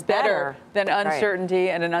cases is better than uncertainty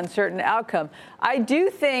and an uncertain outcome. I do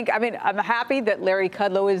think, I'm happy that Larry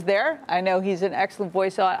Kudlow is there. I know he's an excellent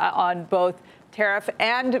voice on both tariff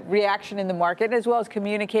and reaction in the market, as well as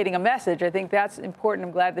communicating a message. I think that's important.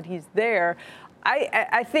 I'm glad that he's there.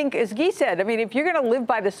 I think, as Guy said, if you're going to live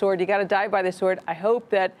by the sword, you got to die by the sword. I hope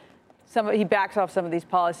that he backs off some of these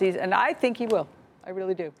policies, and I think he will. I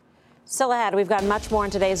really do. Still ahead, we've got much more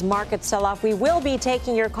in today's market sell-off. We will be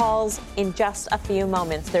taking your calls in just a few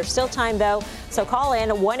moments. There's still time, though, so call in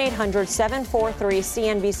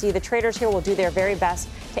 1-800-743-CNBC. The traders here will do their very best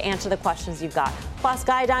to answer the questions you've got. Plus,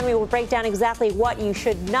 Guy Adami will break down exactly what you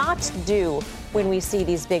should not do when we see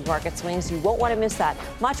these big market swings. You won't want to miss that.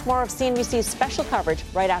 Much more of CNBC's special coverage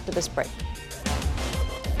right after this break.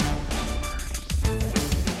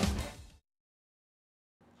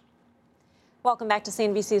 Welcome back to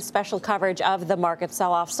CNBC's special coverage of the market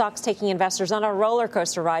sell-off. Stocks taking investors on a roller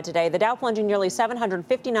coaster ride today. The Dow plunging nearly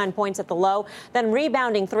 759 points at the low, then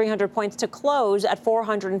rebounding 300 points to close at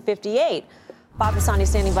 458. Bob Pisani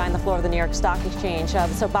standing by on the floor of the New York Stock Exchange.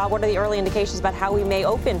 So, Bob, what are the early indications about how we may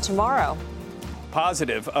open tomorrow?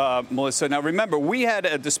 Positive, Melissa. Now, remember, we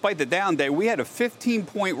had, despite the down day, we had a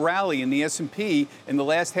 15-point rally in the S&P in the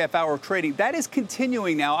last half hour of trading. That is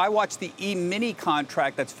continuing now. I watched the E-mini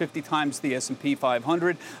contract. That's 50 times the S&P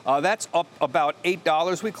 500. That's up about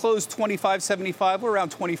 $8. We closed 25.75. We're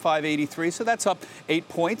around 25.83, so that's up 8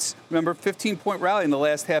 points. Remember, 15-point rally in the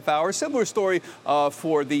last half hour. Similar story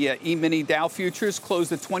for the E-mini Dow futures.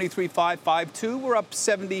 Closed at 23.552. We're up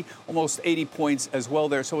 70, almost 80 points as well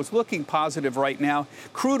there. So it's looking positive right now.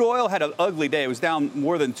 Crude oil had an ugly day. It was down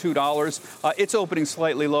more than $2. It's opening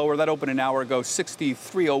slightly lower. That opened an hour ago.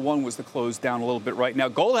 63.01 was the close, down a little bit right now.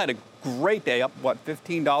 Gold had a great day, up,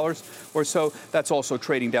 $15 or so. That's also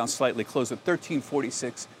trading down slightly, closed at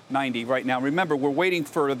 1346.90 right now. Remember, we're waiting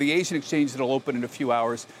for the Asian exchange that'll open in a few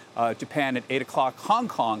hours. Japan at 8 o'clock, Hong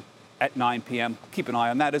Kong at 9 p.m. Keep an eye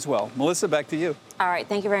on that as well. Melissa, back to you. All right.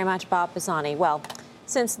 Thank you very much, Bob Pisani. Well,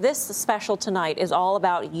 since this special tonight is all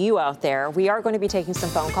about you out there, we are going to be taking some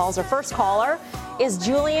phone calls. Our first caller is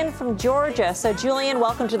Julian from Georgia. So, Julian,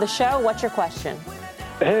 welcome to the show. What's your question?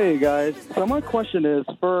 Hey, guys. So my question is,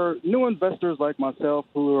 for new investors like myself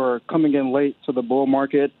who are coming in late to the bull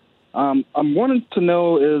market, I'm wanting to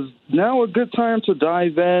know, is now a good time to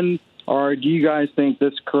dive in, or do you guys think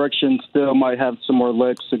this correction still might have some more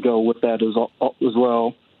legs to go with that as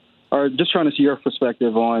well? Or just trying to see your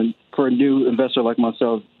perspective on, for a new investor like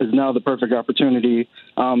myself, is now the perfect opportunity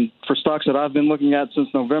for stocks that I've been looking at since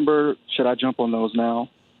November. Should I jump on those now?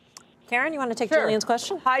 Karen, you want to take Julian's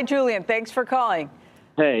question? Hi, Julian. Thanks for calling.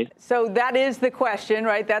 Hey. So that is the question,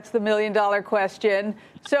 right? That's the million-dollar question.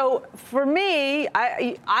 So for me,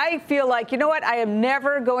 I feel like, you know what? I am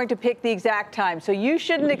never going to pick the exact time. So you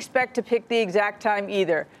shouldn't expect to pick the exact time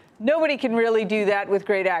either. Nobody can really do that with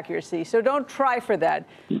great accuracy, so don't try for that.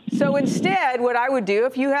 So instead, what I would do,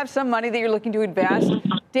 if you have some money that you're looking to invest,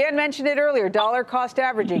 Dan mentioned it earlier, dollar cost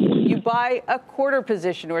averaging. You buy a quarter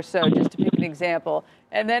position or so, just to pick an example.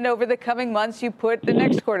 And then over the coming months, you put the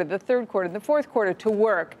next quarter, the third quarter, the fourth quarter to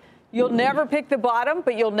work. You'll never pick the bottom,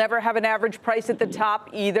 but you'll never have an average price at the top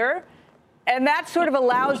either. And that sort of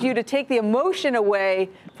allows you to take the emotion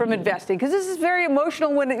away from investing, because this is very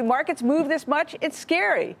emotional. When the markets move this much, it's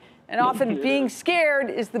scary. And often being scared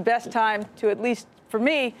is the best time to, at least for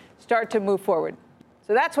me, start to move forward.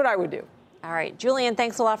 So that's what I would do. All right. Julian,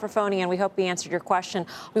 thanks a lot for phoning in. We hope we answered your question.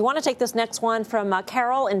 We want to take this next one from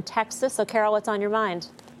Carol in Texas. So, Carol, what's on your mind?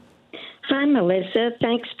 Hi, Melissa.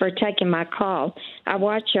 Thanks for taking my call. I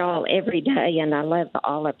watch y'all every day, and I love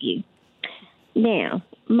all of you. Now,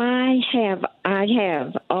 I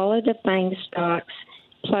have all of the FANG stocks,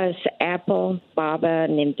 plus Apple, BABA,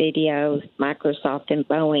 and NVIDIA, Microsoft, and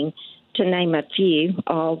Boeing, to name a few,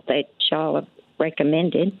 all that y'all have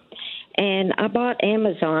recommended. And I bought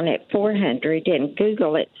Amazon at $400 and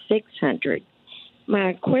Google at $600.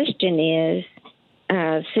 My question is,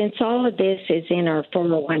 since all of this is in our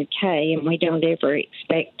 401k and we don't ever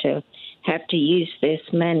expect to have to use this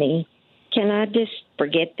money, can I just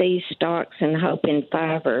forget these stocks and hope in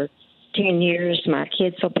 5 or 10 years my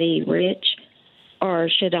kids will be rich? Or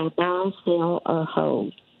should I buy, sell, or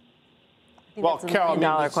hold? Well, Carol,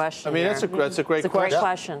 question. I mean, that's a great It's a question. great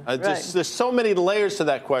question. There's so many layers to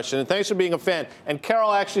that question, and thanks for being a fan. And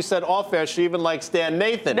Carol actually said off air she even likes Dan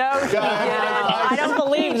Nathan. No, I don't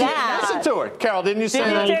believe that. Listen to her. Carol, didn't you say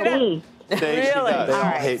that? Really? She does. All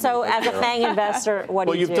right. So as a FANG investor, what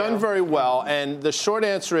do you do? Well, you've done very well. And the short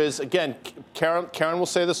answer is, again, Karen will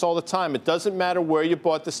say this all the time. It doesn't matter where you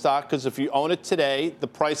bought the stock, because if you own it today, the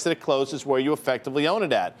price that it closes is where you effectively own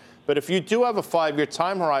it at. But if you do have a 5-year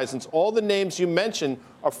time horizons, all the names you mentioned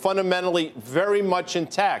are fundamentally very much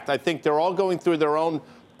intact. I think they're all going through their own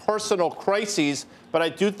personal crises, but I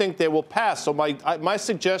do think they will pass. So my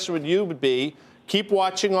suggestion with you would be keep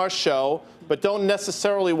watching our show, but don't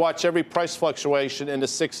necessarily watch every price fluctuation in the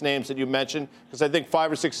 6 names that you mentioned, because I think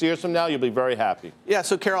 5 or 6 years from now, you'll be very happy. Yeah,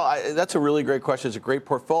 so Carol, that's a really great question. It's a great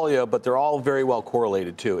portfolio, but they're all very well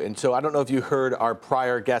correlated, too. And so I don't know if you heard our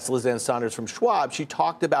prior guest, Liz Ann Saunders from Schwab. She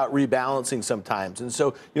talked about rebalancing sometimes. And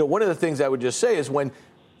so, one of the things I would just say is when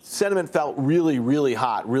sentiment felt really, really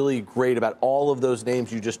hot, really great about all of those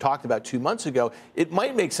names you just talked about 2 months ago, it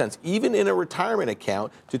might make sense, even in a retirement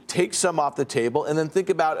account, to take some off the table and then think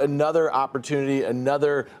about another opportunity,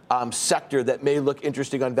 another sector that may look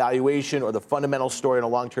interesting on valuation or the fundamental story on a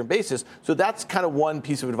long-term basis. So that's kind of one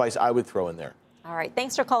piece of advice I would throw in there. All right.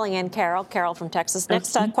 Thanks for calling in, Carol. Carol from Texas.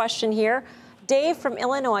 Next question here. Dave from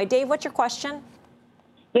Illinois. Dave, what's your question?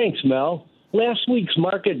 Thanks, Mel. Last week's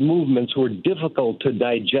market movements were difficult to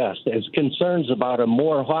digest as concerns about a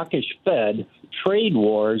more hawkish Fed, trade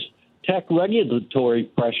wars, tech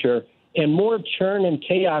regulatory pressure, and more churn and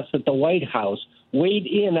chaos at the White House weighed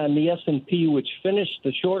in on the S&P, which finished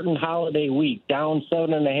the shortened holiday week down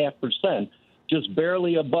 7.5%, just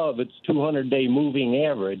barely above its 200-day moving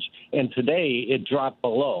average, and today it dropped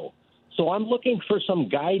below. So I'm looking for some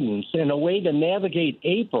guidance and a way to navigate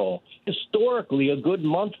April, historically a good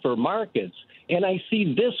month for markets. And I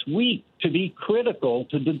see this week to be critical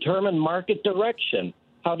to determine market direction.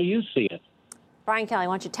 How do you see it? Brian Kelly,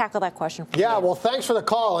 why don't you tackle that question for Yeah, well, thanks for the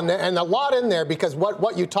call. And a lot in there, because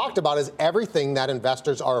what you talked about is everything that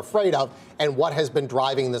investors are afraid of and what has been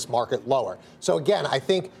driving this market lower. So, again, I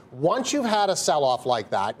think once you've had a sell-off like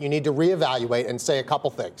that, you need to reevaluate and say a couple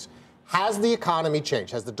things. Has the economy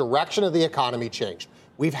changed? Has the direction of the economy changed?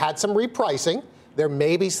 We've had some repricing. There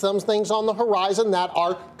may be some things on the horizon that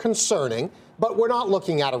are concerning, but we're not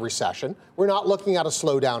looking at a recession. We're not looking at a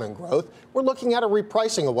slowdown in growth. We're looking at a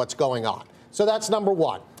repricing of what's going on. So that's number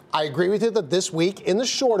one. I agree with you that this week, in the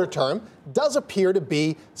shorter term, does appear to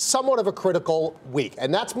be somewhat of a critical week.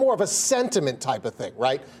 And that's more of a sentiment type of thing,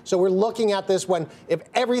 right? So we're looking at this when, if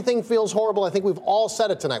everything feels horrible, I think we've all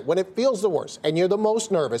said it tonight, when it feels the worst and you're the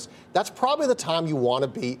most nervous, that's probably the time you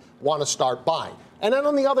want to start buying. And then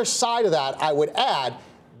on the other side of that, I would add,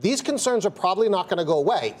 these concerns are probably not going to go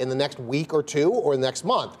away in the next week or two or the next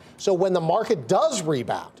month. So when the market does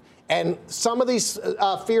rebound, and some of these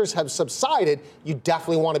fears have subsided, you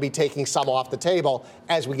definitely want to be taking some off the table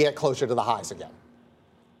as we get closer to the highs again.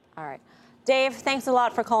 All right. Dave, thanks a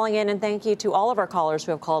lot for calling in, and thank you to all of our callers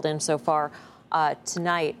who have called in so far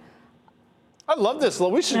tonight. I love this.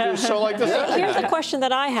 We should do a show like this. Here's a question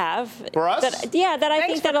that I have. For us? I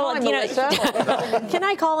think that'll, can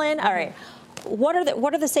I call in? All right. What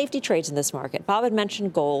are the safety trades in this market? Bob had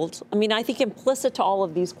mentioned gold. I mean, I think implicit to all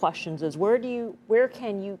of these questions is where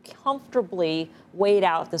can you comfortably wait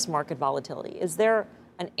out this market volatility? Is there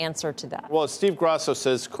an answer to that? Well, Steve Grasso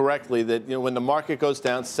says correctly that when the market goes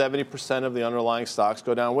down, 70% of the underlying stocks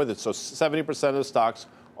go down with it. So 70% of the stocks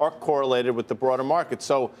are correlated with the broader market.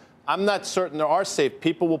 So I'm not certain there are safe.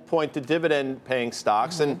 People will point to dividend-paying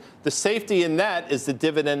stocks, and the safety in that is the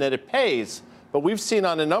dividend that it pays. But we've seen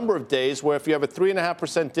on a number of days where if you have a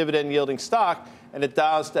 3.5% dividend-yielding stock and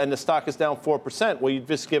the stock is down 4%, well, you've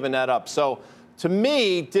just given that up. So to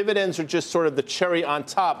me, dividends are just sort of the cherry on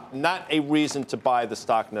top, not a reason to buy the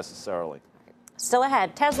stock necessarily. Still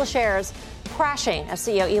ahead, Tesla shares crashing as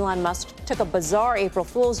CEO Elon Musk took a bizarre April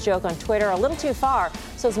Fool's joke on Twitter a little too far.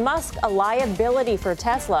 So is Musk a liability for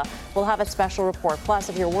Tesla? We'll have a special report. Plus,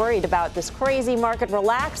 if you're worried about this crazy market,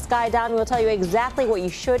 relax. Guy Adami will tell you exactly what you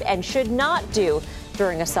should and should not do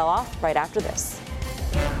during a sell-off right after this.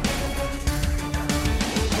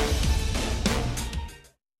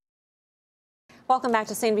 Welcome back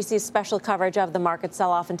to CNBC's special coverage of the market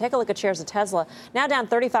sell-off. And take a look at shares of Tesla, now down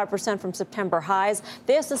 35% from September highs.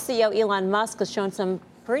 This is CEO Elon Musk has shown some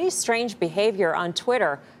pretty strange behavior on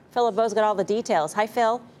Twitter. Phil LeBeau's got all the details. Hi,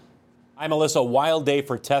 Phil. Hi, Melissa. Wild day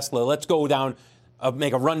for Tesla. Let's go down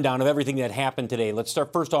make a rundown of everything that happened today. Let's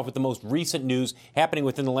start first off with the most recent news happening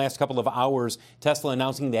within the last couple of hours. Tesla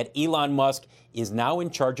announcing that Elon Musk is now in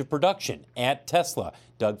charge of production at Tesla.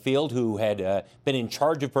 Doug Field, who had been in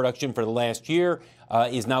charge of production for the last year,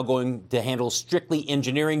 is now going to handle strictly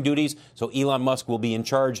engineering duties. So Elon Musk will be in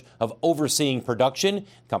charge of overseeing production.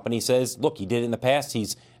 The company says, look, he did it in the past.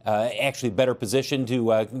 He's actually better positioned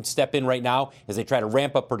to step in right now as they try to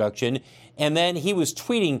ramp up production. And then he was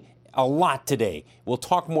tweeting a lot today. We'll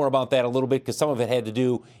talk more about that a little bit because some of it had to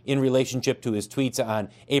do in relationship to his tweets on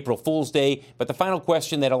April Fool's Day. But the final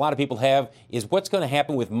question that a lot of people have is what's going to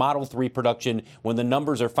happen with Model 3 production when the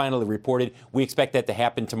numbers are finally reported. We expect that to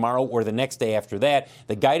happen tomorrow or the next day after that.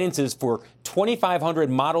 The guidance is for 2,500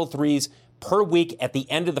 Model 3s per week at the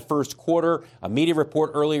end of the first quarter. A media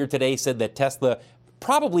report earlier today said that Tesla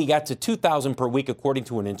probably got to 2,000 per week, according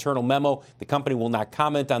to an internal memo. The company will not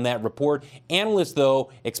comment on that report. Analysts, though,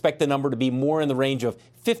 expect the number to be more in the range of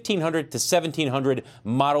 1,500 to 1,700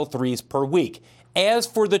 Model 3s per week. As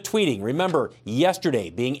for the tweeting, remember, yesterday,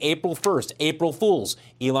 being April 1st, April Fool's,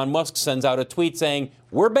 Elon Musk sends out a tweet saying,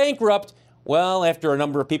 we're bankrupt. Well, after a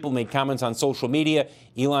number of people made comments on social media,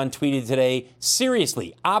 Elon tweeted today,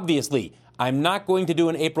 seriously, obviously, I'm not going to do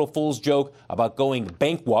an April Fool's joke about going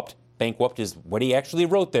bankrupt. Bankrupt is what he actually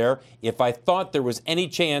wrote there. If I thought there was any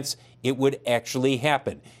chance it would actually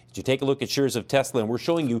happen. As you take a look at shares of Tesla, and we're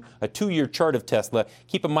showing you a 2-year chart of Tesla,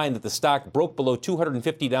 keep in mind that the stock broke below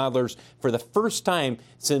 $250 for the first time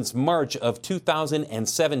since March of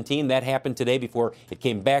 2017. That happened today before it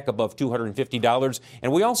came back above $250.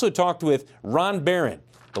 And we also talked with Ron Barron,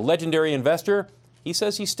 the legendary investor. He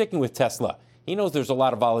says he's sticking with Tesla. He knows there's a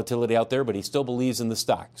lot of volatility out there, but he still believes in the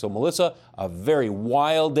stock. So, Melissa, a very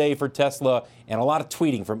wild day for Tesla and a lot of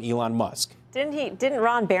tweeting from Elon Musk. Didn't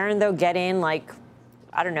Ron Barron, though, get in, like,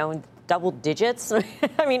 I don't know, double digits?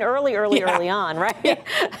 I mean, early on, right? Yeah.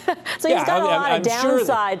 So he's got a lot of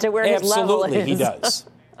downside to where his level is. Absolutely, he does.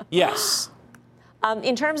 Yes.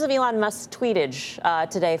 In terms of Elon Musk's tweetage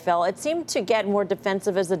today, Phil, it seemed to get more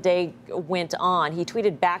defensive as the day went on. He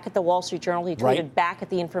tweeted back at the Wall Street Journal. He tweeted back at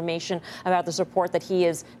the information about this report that he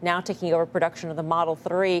is now taking over production of the Model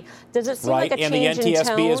 3. Does it seem like a change in tone? And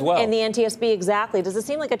the NTSB as well. And the NTSB, exactly. Does it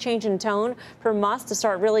seem like a change in tone for Musk to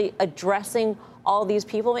start really addressing all these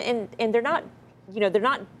people? And they're not, they're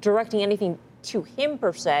not directing anything to him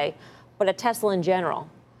per se, but at Tesla in general.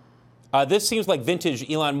 This seems like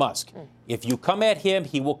vintage Elon Musk. If you come at him,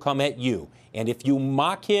 he will come at you. And if you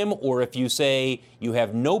mock him or if you say you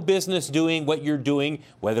have no business doing what you're doing,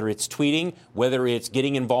 whether it's tweeting, whether it's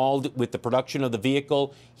getting involved with the production of the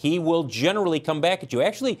vehicle, he will generally come back at you.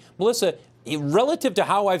 Actually, Melissa, relative to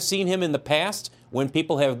how I've seen him in the past, when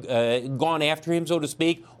people have gone after him, so to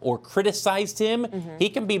speak, or criticized him, he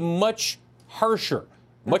can be much harsher,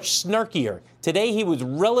 much snarkier. Today, he was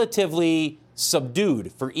relatively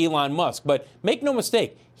subdued for Elon Musk. But make no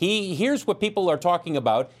mistake, he hears what people are talking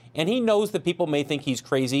about, and he knows that people may think he's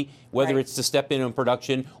crazy, whether it's to step in on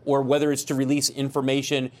production or whether it's to release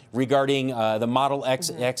information regarding the Model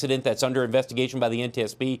X accident that's under investigation by the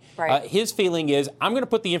NTSB. His feeling is, I'm going to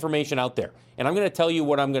put the information out there, and I'm going to tell you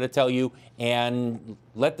what I'm going to tell you, and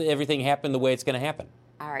let everything happen the way it's going to happen.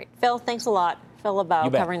 All right. Phil, thanks a lot. Phil LeBeau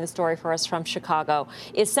covering the story for us from Chicago.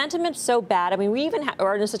 Is sentiment so bad? I mean, we even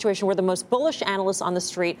are in a situation where the most bullish analysts on the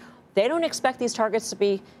street, they don't expect these targets to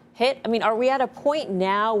be hit. I mean, are we at a point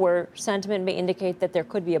now where sentiment may indicate that there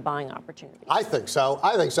could be a buying opportunity? I think so.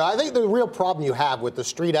 I think the real problem you have with the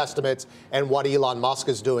street estimates and what Elon Musk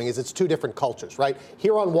is doing is it's two different cultures, right?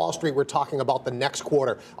 Here on Wall Street, we're talking about the next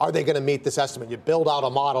quarter. Are they going to meet this estimate? You build out a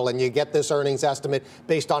model and you get this earnings estimate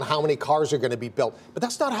based on how many cars are going to be built. But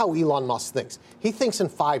that's not how Elon Musk thinks. He thinks in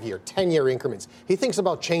 5-year, 10-year increments. He thinks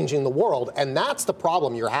about changing the world. And that's the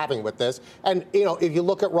problem you're having with this. And, if you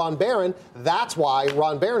look at Ron Barron, that's why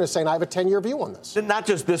Ron Barron is saying, I have a 10-year view on this. Not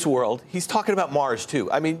just this world. He's talking about Mars,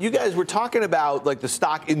 too. I mean, you guys were talking about, like, the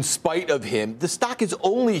stock in spite of him. The stock is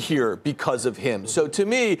only here because of him. So, to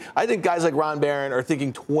me, I think guys like Ron Barron are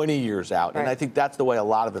thinking 20 years out. And I think that's the way a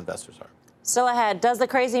lot of investors are. Still ahead, does the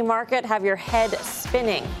crazy market have your head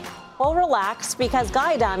spinning? Well, relax, because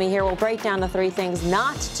Guy Adami here will break down the 3 things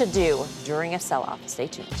not to do during a sell-off. Stay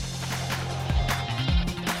tuned.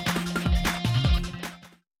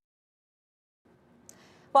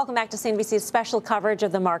 Welcome back to CNBC's special coverage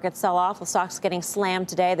of the market sell-off. The stocks getting slammed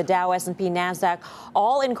today. The Dow, S&P, NASDAQ,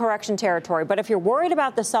 all in correction territory. But if you're worried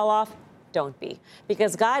about the sell-off, don't be.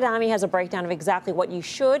 Because Guy Adami has a breakdown of exactly what you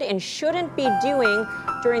should and shouldn't be doing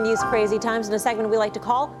during these crazy times in a segment we like to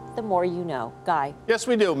call The More You Know. Guy. Yes,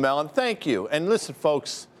 we do, Mel, and thank you. And listen,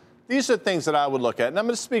 folks, these are things that I would look at. And I'm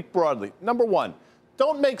going to speak broadly. Number one,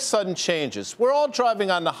 don't make sudden changes. We're all driving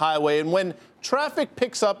on the highway, and when traffic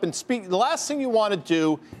picks up and speed, the last thing you want to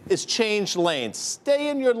do is change lanes. Stay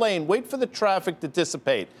in your lane. Wait for the traffic to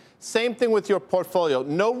dissipate. Same thing with your portfolio.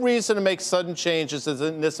 No reason to make sudden changes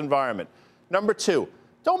in this environment. Number 2,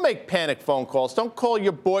 don't make panic phone calls. Don't call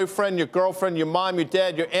your boyfriend, your girlfriend, your mom, your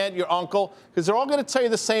dad, your aunt, your uncle, because they're all going to tell you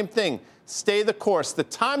the same thing. Stay the course. The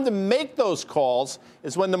time to make those calls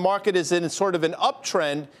is when the market is in sort of an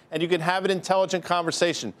uptrend and you can have an intelligent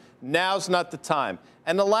conversation. Now's not the time.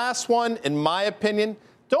 And the last one, in my opinion,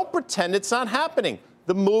 don't pretend it's not happening.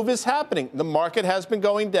 The move is happening. The market has been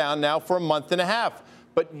going down now for a month and a half.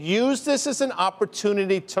 But use this as an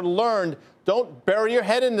opportunity to learn. Don't bury your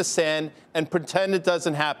head in the sand and pretend it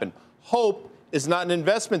doesn't happen. Hope is not an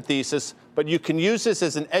investment thesis, but you can use this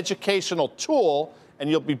as an educational tool and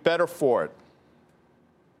you'll be better for it.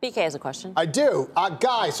 BK has a question. I do.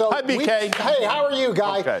 Guy, so... Hi, BK. Hey, how are you,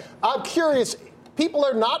 Guy? Okay. I'm curious. People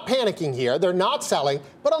are not panicking here. They're not selling.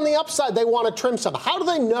 But on the upside, they want to trim some. How do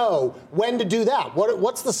they know when to do that?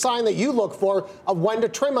 What's the sign that you look for of when to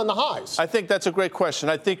trim on the highs? I think that's a great question.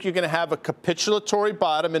 I think you're going to have a capitulatory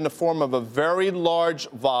bottom in the form of a very large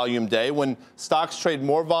volume day when stocks trade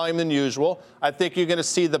more volume than usual. I think you're going to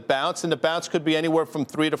see the bounce, and the bounce could be anywhere from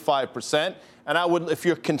 3 to 5%. And I would, if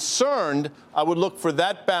you're concerned, I would look for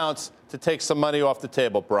that bounce to take some money off the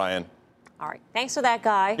table, Brian. All right. Thanks for that,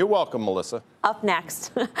 Guy. You're welcome, Melissa. Up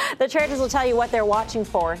next, the traders will tell you what they're watching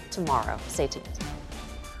for tomorrow. Stay tuned.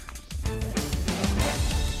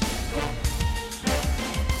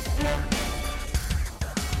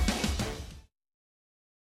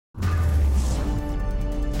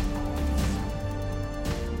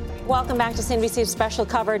 Welcome back to CNBC's special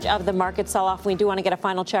coverage of the market sell-off. We do want to get a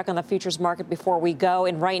final check on the futures market before we go.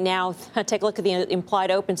 And right now, take a look at the implied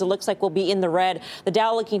opens. It looks like we'll be in the red. The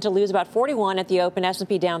Dow looking to lose about 41 at the open.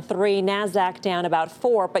 S&P down 3. NASDAQ down about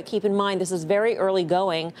 4. But keep in mind, this is very early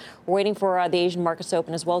going. We're waiting for the Asian markets to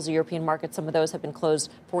open as well as the European markets. Some of those have been closed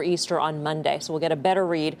for Easter on Monday. So we'll get a better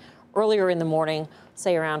read earlier in the morning,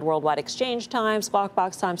 say around worldwide exchange time, Squawk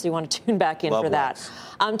Box time, so you want to tune back in for that.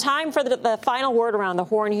 Time for the final word around the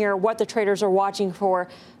horn here, what the traders are watching for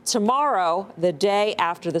tomorrow, the day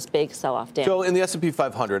after this big sell-off. Dan. So in the S&P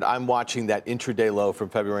 500, I'm watching that intraday low from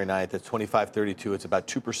February 9th at 25.32. It's about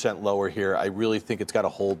 2% lower here. I really think it's got to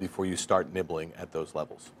hold before you start nibbling at those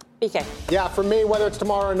levels. BK. Yeah, for me, whether it's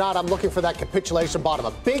tomorrow or not, I'm looking for that capitulation bottom.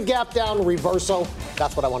 A big gap down, reversal.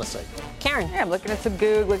 That's what I want to see. Karen. Yeah, I'm looking at some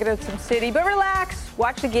Goog, looking at some Citi. But relax.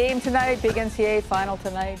 Watch the game tonight. Big NCAA final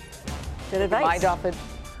tonight. Good advice. Mind off it.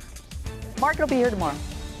 Market will be here tomorrow.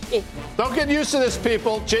 Don't get used to this,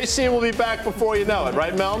 people. JC will be back before you know it,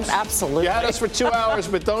 right, Melms? Absolutely. You had us for 2 hours,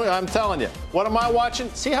 but I'm telling you. What am I watching?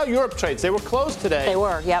 See how Europe trades. They were closed today. They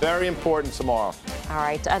were, yep. Very important tomorrow. All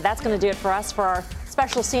right. That's going to do it for us for our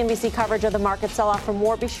special CNBC coverage of the market sell-off. For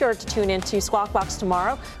more, be sure to tune in to Squawk Box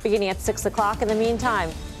tomorrow, beginning at 6 o'clock. In the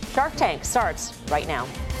meantime, Shark Tank starts right now.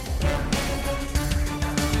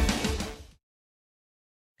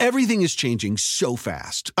 Everything is changing so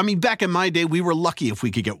fast. I mean, back in my day, we were lucky if we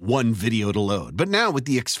could get one video to load. But now with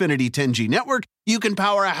the Xfinity 10G network, you can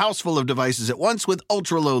power a house full of devices at once with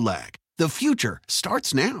ultra-low lag. The future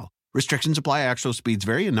starts now. Restrictions apply. Actual speeds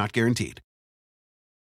vary and not guaranteed.